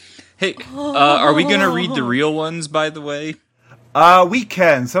 Hey, are we gonna read the real ones, by the way? We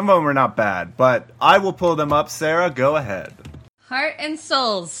can. Some of them are not bad, but I will pull them up. Sarah, go ahead. Heart and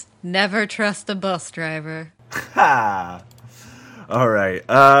Souls, never trust a bus driver. Ha. All right.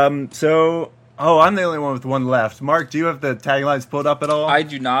 So. Oh, I'm the only one with one left. Mark, do you have the taglines pulled up at all? I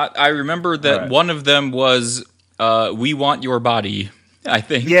do not. I remember that Alright. one of them was, "We want your body." I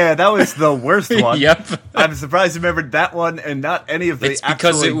think. Yeah, that was the worst one. Yep. I'm surprised you remembered that one and not any of the It's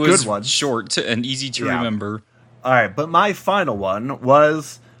because actually it was good ones. short and easy to Yeah. remember. All right, but my final one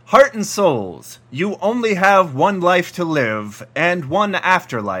was Heart and Souls. You only have one life to live and one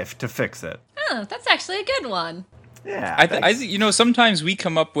afterlife to fix it. Oh, that's actually a good one. Yeah, I thanks. think sometimes we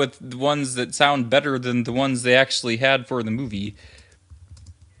come up with the ones that sound better than the ones they actually had for the movie.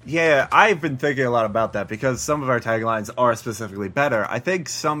 Yeah, I've been thinking a lot about that because some of our taglines are specifically better. I think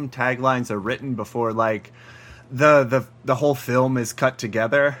some taglines are written before like the whole film is cut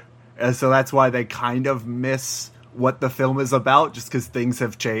together, and so that's why they kind of miss what the film is about, just because things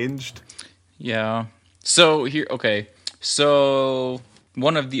have changed. Yeah. So here, okay. So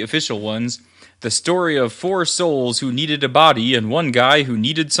one of the official ones, the story of 4 souls who needed a body and one guy who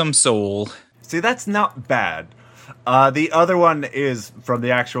needed some soul. See, that's not bad. The other one is from the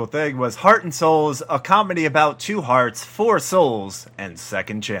actual thing was Heart and Souls, a comedy about 2 hearts, 4 souls, and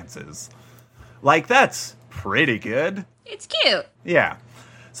second chances. Like, that's pretty good. It's cute. Yeah.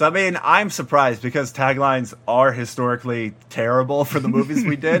 So, I mean, I'm surprised because taglines are historically terrible for the movies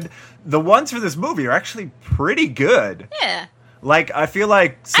we did. The ones for this movie are actually pretty good. Yeah. Like, I feel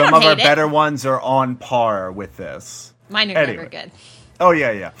like some don't of our hate it. better ones are on par with this. Mine are Anyway. never good. Oh,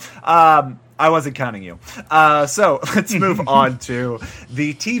 yeah. I wasn't counting you. So, let's move on to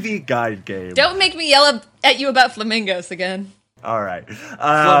the TV guide game. Don't make me yell at you about flamingos again. All right.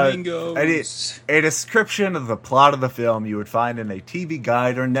 Flamingos. A description of the plot of the film you would find in a TV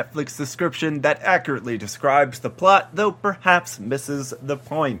guide or Netflix description that accurately describes the plot, though perhaps misses the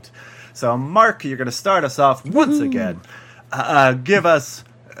point. So, Mark, you're going to start us off once again. Give us,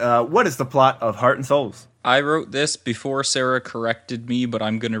 what is the plot of Heart and Souls? I wrote this before Sarah corrected me, but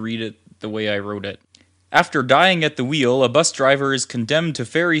I'm going to read it the way I wrote it. After dying at the wheel, a bus driver is condemned to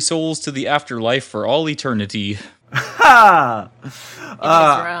ferry souls to the afterlife for all eternity. Ha! It is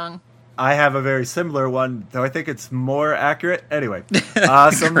wrong. I have a very similar one, though I think it's more accurate. Anyway,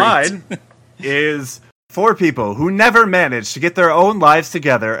 so Great. mine is 4 people who never manage to get their own lives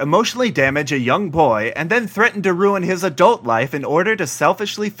together, emotionally damage a young boy, and then threaten to ruin his adult life in order to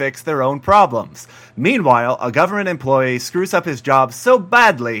selfishly fix their own problems. Meanwhile, a government employee screws up his job so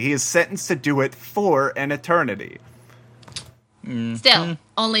badly he is sentenced to do it for an eternity. Still,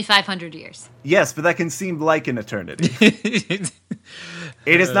 only 500 years. Yes, but that can seem like an eternity. It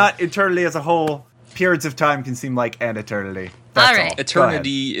is not eternity as a whole. Periods of time can seem like an eternity. That's All right. Go ahead.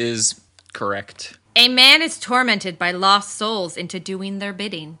 Eternity is correct. A man is tormented by lost souls into doing their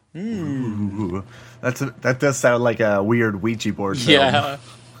bidding. Ooh, that does sound like a weird Ouija board film. Yeah.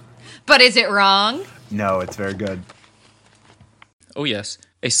 But is it wrong? No, it's very good. Oh, yes.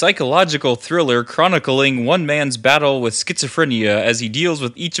 A psychological thriller chronicling one man's battle with schizophrenia as he deals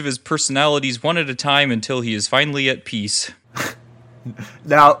with each of his personalities one at a time until he is finally at peace.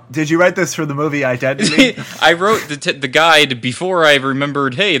 Now, did you write this for the movie Identity? I wrote the guide before I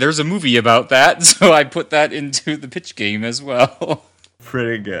remembered, hey, there's a movie about that, so I put that into the pitch game as well.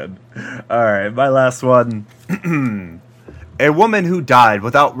 Pretty good. All right, my last one. A woman who died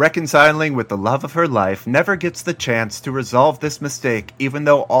without reconciling with the love of her life never gets the chance to resolve this mistake, even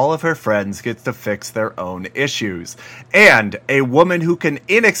though all of her friends get to fix their own issues. And a woman who can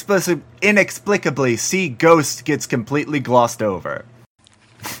inexplicably see ghosts gets completely glossed over.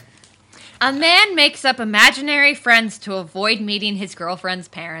 A man makes up imaginary friends to avoid meeting his girlfriend's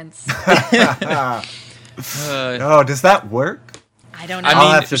parents. Oh, does that work? I don't know.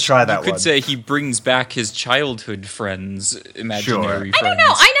 I'll have to try that one. You could say he brings back his childhood friends, imaginary friends. I don't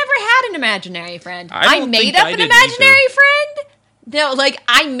know. I never had an imaginary friend. I don't made think up I an did imaginary either. friend. No, like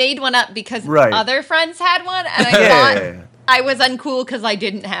I made one up because Right. other friends had one, and I Yeah. thought I was uncool because I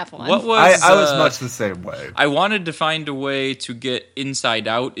didn't have one. What was I was much the same way. I wanted to find a way to get Inside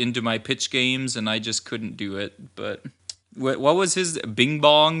Out into my pitch games, and I just couldn't do it. But what was his Bing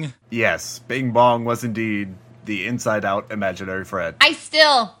Bong? Yes, Bing Bong was indeed the Inside Out imaginary friend.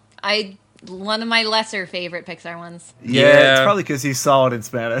 One of my lesser favorite Pixar ones. Yeah, it's probably because he saw it in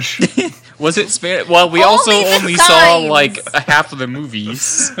Spanish. Was it Spanish? Well, we Only also the only saw signs. like half of the movies.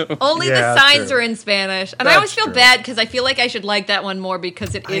 So. Only Yeah, the signs true. are in Spanish, and I always That's feel true. bad because I feel like I should like that one more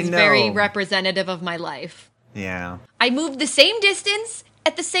because it I is very know. representative of my life. Yeah. I moved the same distance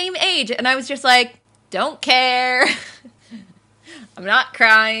at the same age, and I was just like, don't care. I'm not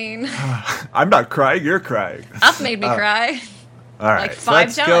crying. I'm not crying, you're crying. Up made me cry. All right, Like so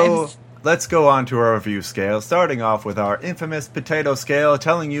 5 times. Let's go on to our review scale, starting off with our infamous potato scale,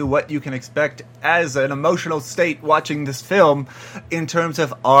 telling you what you can expect as an emotional state watching this film in terms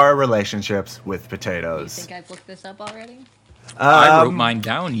of our relationships with I potatoes. think I've looked this up already. I wrote mine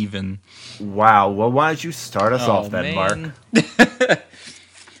down even. Wow, well, why don't you start us off then, Mark? Mark?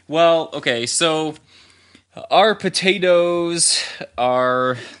 Well, okay, so our potatoes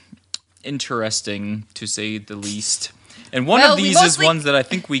are interesting, to say the least. And one Well, of we these is mostly- ones that I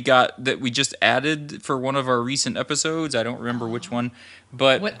think we got, that we just added for one of our recent episodes. I don't remember which one.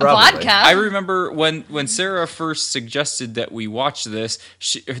 But What, a Probably. vodka. I remember when Sarah first suggested that we watch this,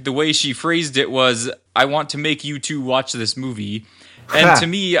 the way she phrased it was, I want to make you two watch this movie. And to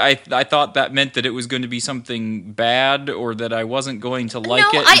me, I thought that meant that it was going to be something bad or that I wasn't going to like no,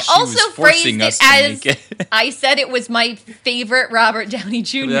 it. And I she also was forcing phrased us it to as make it. I said it was my favorite Robert Downey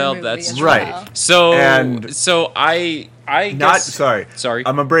Jr. Well, movie. that's as right. well. So And- I Not guess, sorry. Sorry.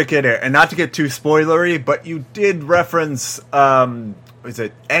 I'm gonna break in here, and not to get too spoilery, but you did reference is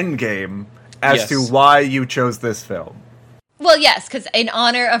it Endgame as Yes. to why you chose this film. Well, yes, because in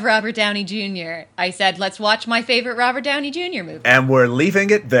honor of Robert Downey Jr., I said, let's watch my favorite Robert Downey Jr. movie. And we're leaving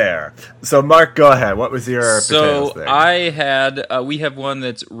it there. So Mark, go ahead. What was your So potatoes thing? I had we have one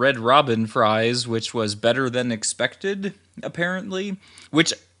that's Red Robin fries, which was better than expected, apparently.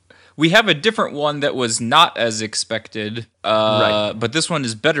 Which we have a different one that was not as expected, Right. but this one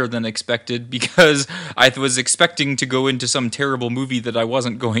is better than expected because I was expecting to go into some terrible movie that I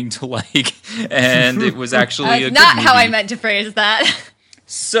wasn't going to like, and it was actually a good Not how I movie. meant to phrase that.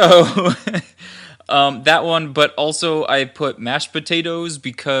 So, that one, but also I put mashed potatoes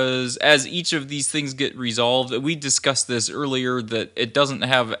because as each of these things get resolved, we discussed this earlier, that it doesn't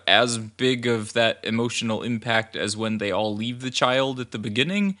have as big of that emotional impact as when they all leave the child at the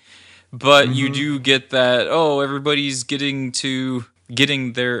beginning. But you do get that, oh, everybody's getting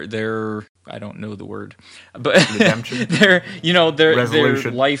their I don't know the word, but Redemption? their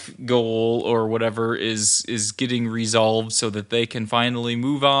Resolution. life goal or whatever is getting resolved so that they can finally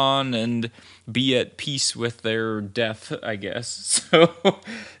move on and be at peace with their death, I guess.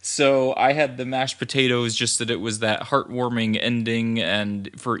 So I had the mashed potatoes, just that it was that heartwarming ending, and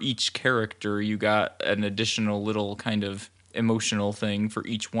for each character you got an additional little kind of emotional thing for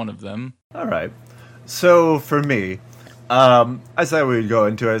each one of them. All right. So for me, I said we would go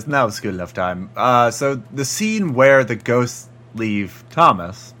into it. Now it's good enough time. So the scene where the ghosts leave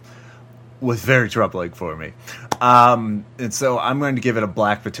Thomas was very troubling for me. And so I'm going to give it a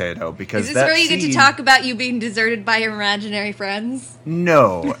black potato because Is this that where you get to scene- talk about you being deserted by your imaginary friends?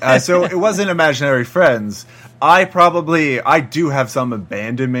 No. So it wasn't imaginary friends. I do have some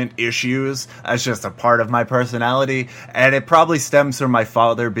abandonment issues as just a part of my personality, and it probably stems from my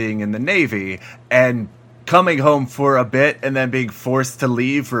father being in the Navy and coming home for a bit and then being forced to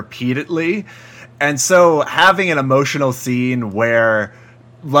leave repeatedly. And so having an emotional scene where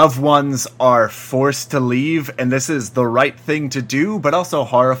loved ones are forced to leave, and this is the right thing to do, but also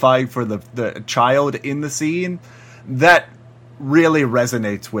horrifying for the child in the scene, that really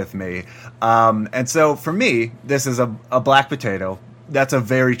resonates with me. And so for me, this is a black potato. That's a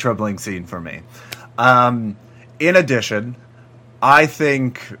very troubling scene for me. In addition, I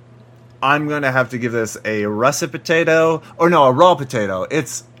think I'm going to have to give this a russet potato, or no, a raw potato.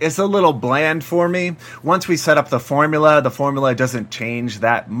 It's a little bland for me. Once we set up the formula doesn't change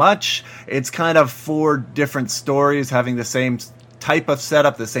that much. It's kind of 4 different stories having the same type of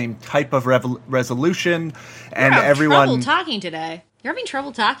setup, the same type of resolution, and everyone. Trouble talking today. You're having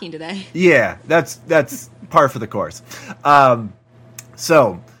trouble talking today. Yeah, that's par for the course.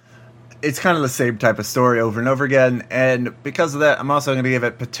 So it's kind of the same type of story over and over again, and because of that, I'm also going to give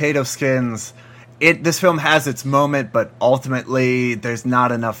it potato skins. This film has its moment, but ultimately, there's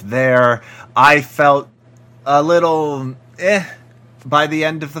not enough there. I felt a little by the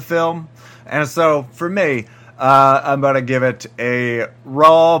end of the film, and so for me, I'm going to give it a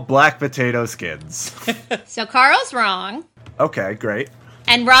raw black potato skins. So Carl's wrong. Okay, great.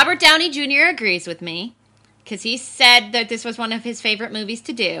 And Robert Downey Jr. agrees with me, because he said that this was one of his favorite movies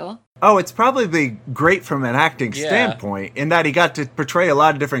to do. Oh, it's probably great from an acting standpoint, in that he got to portray a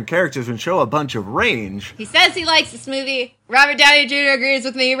lot of different characters and show a bunch of range. He says he likes this movie. Robert Downey Jr. agrees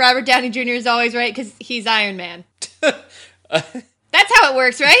with me. Robert Downey Jr. is always right, because he's Iron Man. That's how it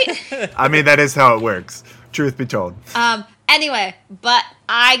works, right? I mean, that is how it works. Truth be told. Anyway, but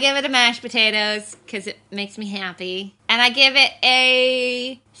I give it a mashed potatoes because it makes me happy. And I give it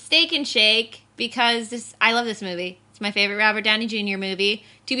a steak and shake because I love this movie. It's my favorite Robert Downey Jr. movie.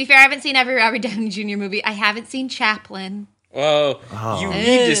 To be fair, I haven't seen every Robert Downey Jr. movie. I haven't seen Chaplin. Oh, you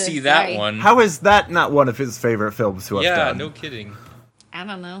need to see that one. How is that not one of his favorite films to have done? Yeah, no kidding. I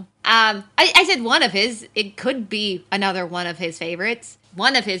don't know. I said one of his. It could be another one of his favorites.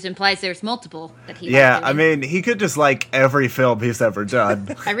 One of his implies there's multiple that he liked. I mean, he could just like every film he's ever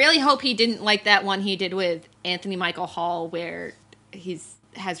done. I really hope he didn't like that one he did with Anthony Michael Hall where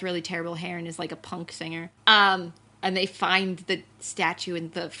has really terrible hair and is like a punk singer. And they find the statue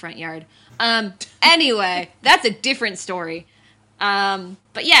in the front yard. Anyway, that's a different story.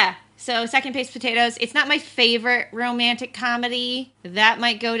 But yeah, so Second Place Potatoes. It's not my favorite romantic comedy. That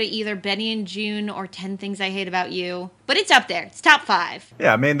might go to either Benny and June or 10 Things I Hate About You. But it's up there. It's top 5.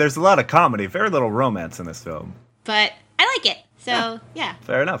 Yeah, I mean, there's a lot of comedy, very little romance in this film. But I like it. So, yeah.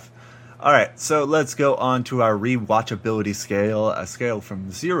 Fair enough. All right, so let's go on to our rewatchability scale, a scale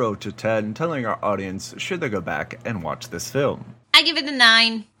from 0 to 10, telling our audience should they go back and watch this film. I give it a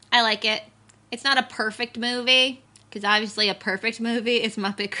 9. I like it. It's not a perfect movie, because obviously a perfect movie is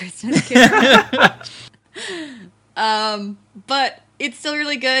Muppet Christmas Carol. But it's still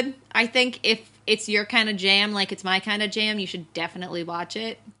really good. I think if it's your kind of jam, like it's my kind of jam, you should definitely watch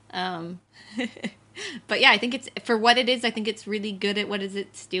it. But yeah, I think it's, for what it is, I think it's really good at what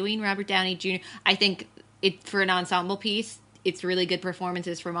it's doing. Robert Downey Jr., I think for an ensemble piece, it's really good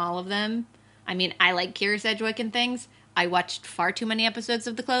performances from all of them. I mean, I like Keira Sedgwick and things. I watched far too many episodes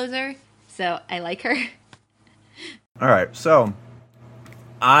of The Closer, so I like her. All right, so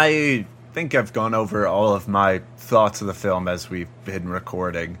I think I've gone over all of my thoughts of the film as we've been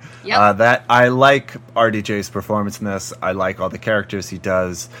recording. Yep. That I like RDJ's performance in this. I like all the characters he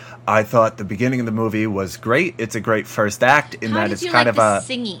does. I thought the beginning of the movie was great. It's a great first act in that it's kind of a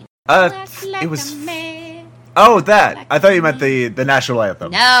singing. It was. Oh, that! I thought you meant the national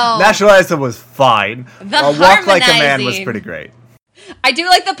anthem. No, national anthem was fine. The Walk Like a Man was pretty great. I do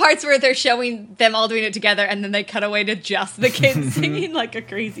like the parts where they're showing them all doing it together, and then they cut away to just the kids singing like a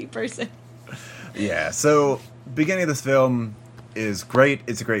crazy person. Yeah, so beginning of this film is great.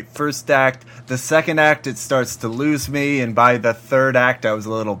 It's a great first act. The second act, it starts to lose me, and by the third act, I was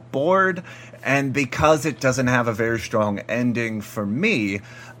a little bored. And because it doesn't have a very strong ending for me,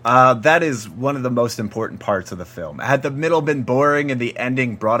 that is one of the most important parts of the film. Had the middle been boring and the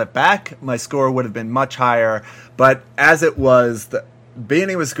ending brought it back, my score would have been much higher. But as it was, the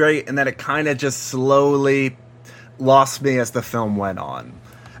beginning was great, and then it kind of just slowly lost me as the film went on.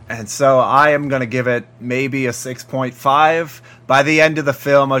 And so I am going to give it maybe a 6.5. By the end of the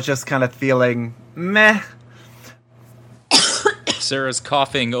film, I was just kind of feeling meh. Sarah's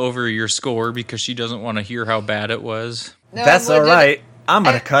coughing over your score because she doesn't want to hear how bad it was. No, That's all right. I'm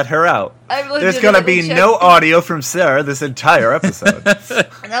going to cut her out. There's going to be no audio from Sarah this entire episode.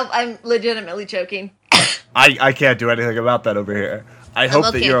 Nope, I'm legitimately choking. I can't do anything about that over here. I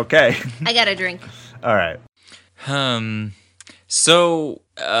hope that you're okay. I got a drink. All right. So,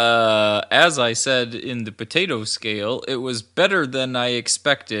 as I said in the potato scale, it was better than I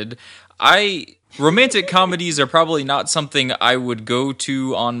expected. I Romantic comedies are probably not something I would go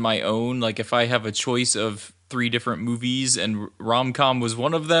to on my own. Like, if I have a choice of 3 different movies and rom-com was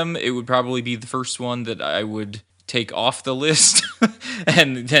one of them, it would probably be the first one that I would take off the list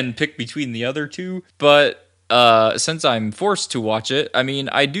and then pick between the other 2. But since I'm forced to watch it, I mean,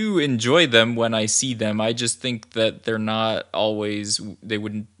 I do enjoy them when I see them. I just think that they're not always, they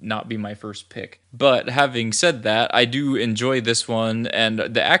would not be my first pick. But having said that, I do enjoy this one, and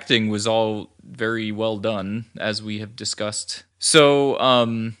the acting was all very well done, as we have discussed. So,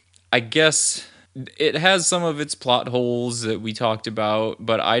 I guess it has some of its plot holes that we talked about,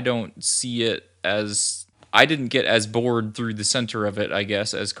 but I don't see it as... I didn't get as bored through the center of it, I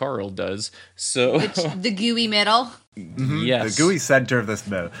guess, as Carl does. So the gooey middle. Yes. The gooey center of this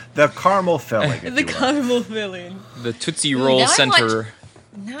middle. The caramel filling. The caramel filling. The Tootsie Roll center.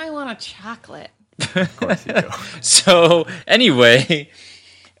 Now I want a chocolate. Of course you do. So, anyway...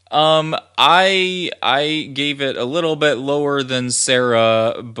 I gave it a little bit lower than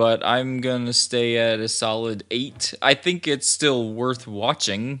Sarah, but I'm gonna stay at a solid 8. I think it's still worth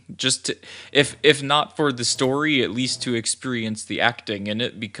watching, just to, if not for the story, at least to experience the acting in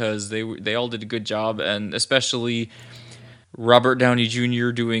it, because they all did a good job, and especially Robert Downey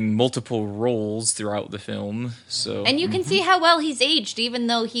Jr. doing multiple roles throughout the film. So, and you can see how well he's aged, even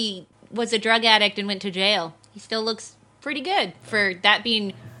though he was a drug addict and went to jail. He still looks pretty good for that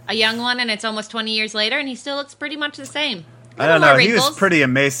being a young one, and it's almost 20 years later, and he still looks pretty much the same. I don't know. He was pretty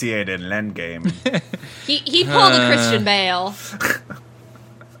emaciated in Endgame. he pulled a Christian Bale.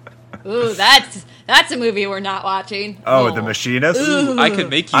 Ooh, that's a movie we're not watching. Oh, The Machinist? Ooh, I could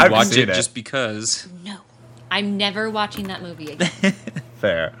make you watch it just because. No. I'm never watching that movie again.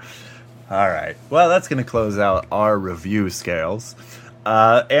 Fair. All right. Well, that's going to close out our review scales.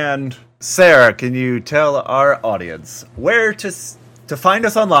 And Sarah, can you tell our audience where to find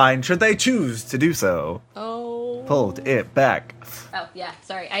us online should they choose to do so? Oh. Pulled it back. Oh, yeah.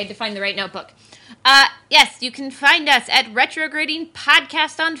 Sorry. I had to find the right notebook. Yes, you can find us at Retrograding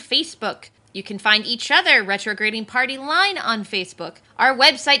Podcast on Facebook. You can find each other, Retrograding Party Line, on Facebook. Our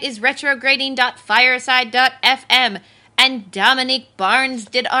website is retrograding.fireside.fm. And Dominique Barnes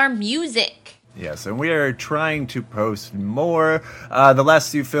did our music. Yes, and we are trying to post more. The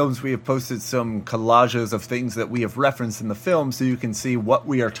last few films, we have posted some collages of things that we have referenced in the film, so you can see what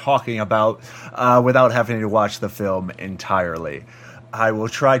we are talking about without having to watch the film entirely. I will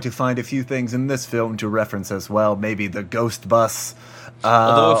try to find a few things in this film to reference as well, maybe the Ghost Bus.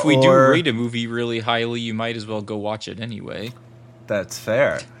 Although if we do rate a movie really highly, you might as well go watch it anyway. That's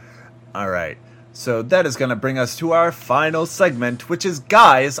fair. All right. So that is going to bring us to our final segment, which is,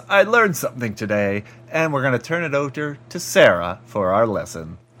 guys, I learned something today, and we're going to turn it over to Sarah for our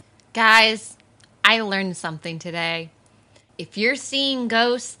lesson. Guys, I learned something today. If you're seeing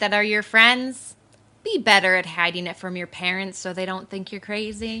ghosts that are your friends, be better at hiding it from your parents so they don't think you're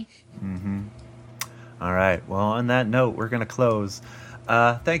crazy. Mm-hmm. All right. Well, on that note, we're going to close.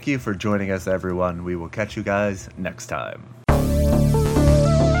 Thank you for joining us, everyone. We will catch you guys next time.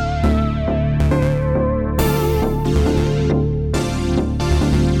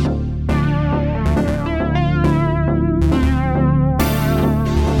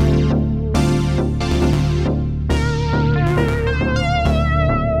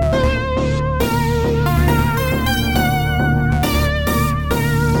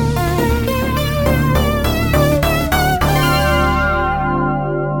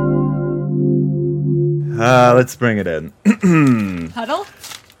 Let's bring it in. Huddle?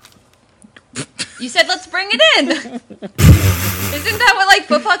 You said let's bring it in. Isn't that what like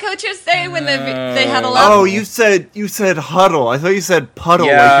football coaches say when they huddle up? Oh, you said huddle. I thought you said puddle,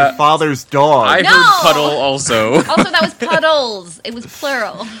 Yeah. like your father's dog. I heard puddle also. Also, that was puddles. It was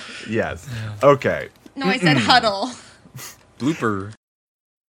plural. Yes. Okay. No, I said huddle. Blooper.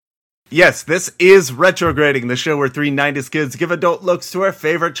 Yes, this is Retrograding, the show where 3 90s kids give adult looks to our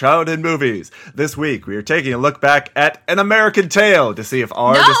favorite childhood movies. This week, we are taking a look back at An American Tail to see if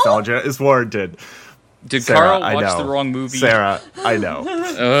our nostalgia is warranted. Did Sarah, Carl watch the wrong movie? Sarah, I know.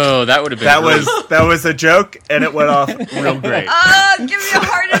 Oh, that would have been That was a joke, and it went off real great. Give me a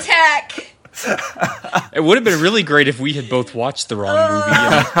heart attack. It would have been really great if we had both watched the wrong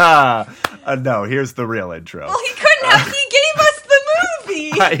movie. No, here's the real intro. Well, he couldn't have. He gave us the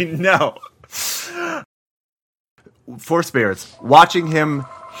movie. I know. Four Spirits, watching him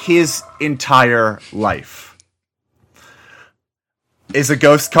his entire life. Is a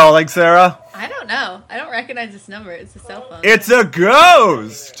ghost calling, Sarah? I don't know. I don't recognize this number. It's a cell phone. It's a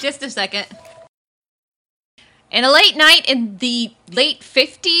ghost! Just a second. In a late night in the late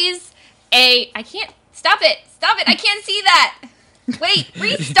 50s, I can't... Stop it! I can't see that! Wait,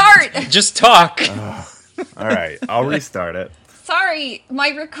 restart! Just talk. All right, I'll restart it. Sorry, my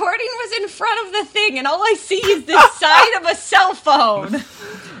recording was in front of the thing, and all I see is the side of a cell phone.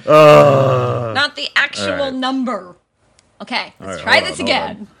 Not the actual right. number. Okay, let's right, try hold this on.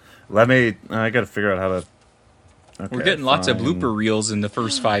 again. Let me. I gotta figure out how to. Okay, We're getting lots of fine. blooper reels in the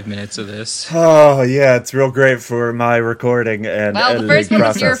first 5 minutes of this. Oh yeah, it's real great for my recording and Well, the editing first one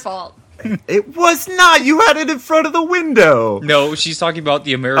was your process. fault. It was not. You had it in front of the window. No, she's talking about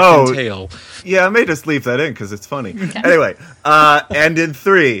the American Oh. Tail. Yeah, I may just leave that in because it's funny. Anyway, and in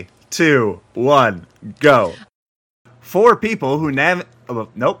 3, 2, 1, go. 4 people who nope,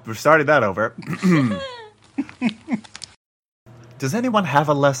 we're starting that over. Does anyone have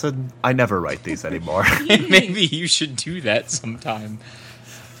a lesson? I never write these anymore. Maybe you should do that sometime.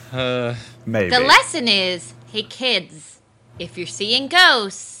 Maybe. The lesson is, hey kids, if you're seeing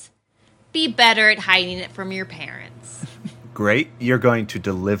ghosts, be better at hiding it from your parents. Great, you're going to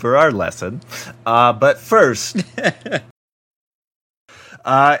deliver our lesson. But first,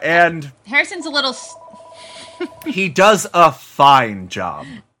 and Harrison's a little... he does a fine job.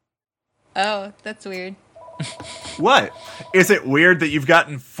 Oh, that's weird. What? Is it weird that you've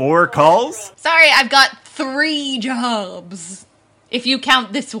gotten 4 calls? Sorry, I've got 3 jobs. If you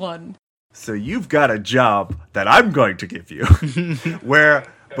count this one. So you've got a job that I'm going to give you.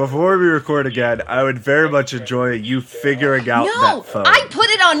 Where, before we record again, I would very much enjoy you figuring out No, that phone. I put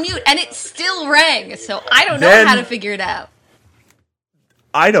it on mute and it still rang, so I don't know Then- how to figure it out.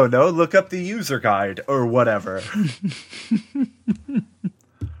 I don't know, look up the user guide or whatever.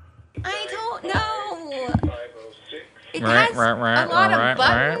 I don't know. It Right, has right, right, a lot right, of right,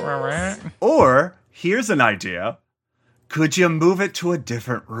 buttons. right, right. Or, here's an idea. Could you move it to a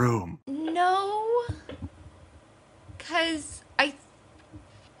different room? No, because I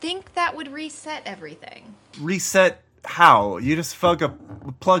think that would reset everything. Reset how? You just plug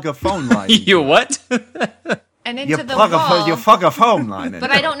a phone line. You what? And You into the plug wall. you plug a phone line in.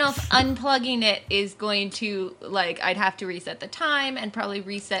 But I don't know if unplugging it is going to, like, I'd have to reset the time and probably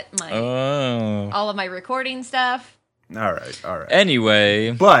reset my Oh. all of my recording stuff. All right.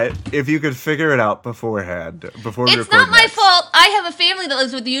 Anyway, But if you could figure it out beforehand, before we It's record not my next, fault. I have a family that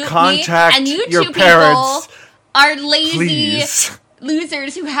lives with Contact me, and you your two parents, people are lazy please.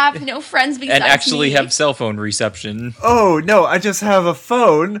 losers who have no friends besides and actually me. have cell phone reception. Oh no, I just have a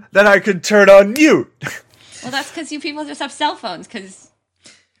phone that I could turn on mute. Well, that's because you people just have cell phones, because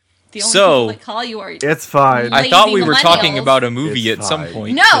the only So- people that call you are... It's fine. I thought we Lazy were talking millennials. about a movie It's at some fine.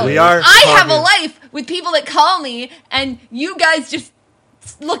 point. No, We are I have a talking- life with people that call me, and you guys just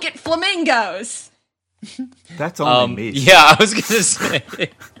look at flamingos. That's only me. Yeah, I was gonna say.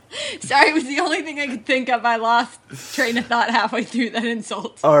 Sorry, it was the only thing I could think of. I lost train of thought halfway through that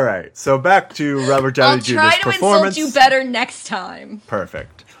insult. All right, so back to Robert Downey I'll Jr.'s try to performance. insult you better next time.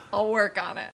 Perfect. I'll work on it.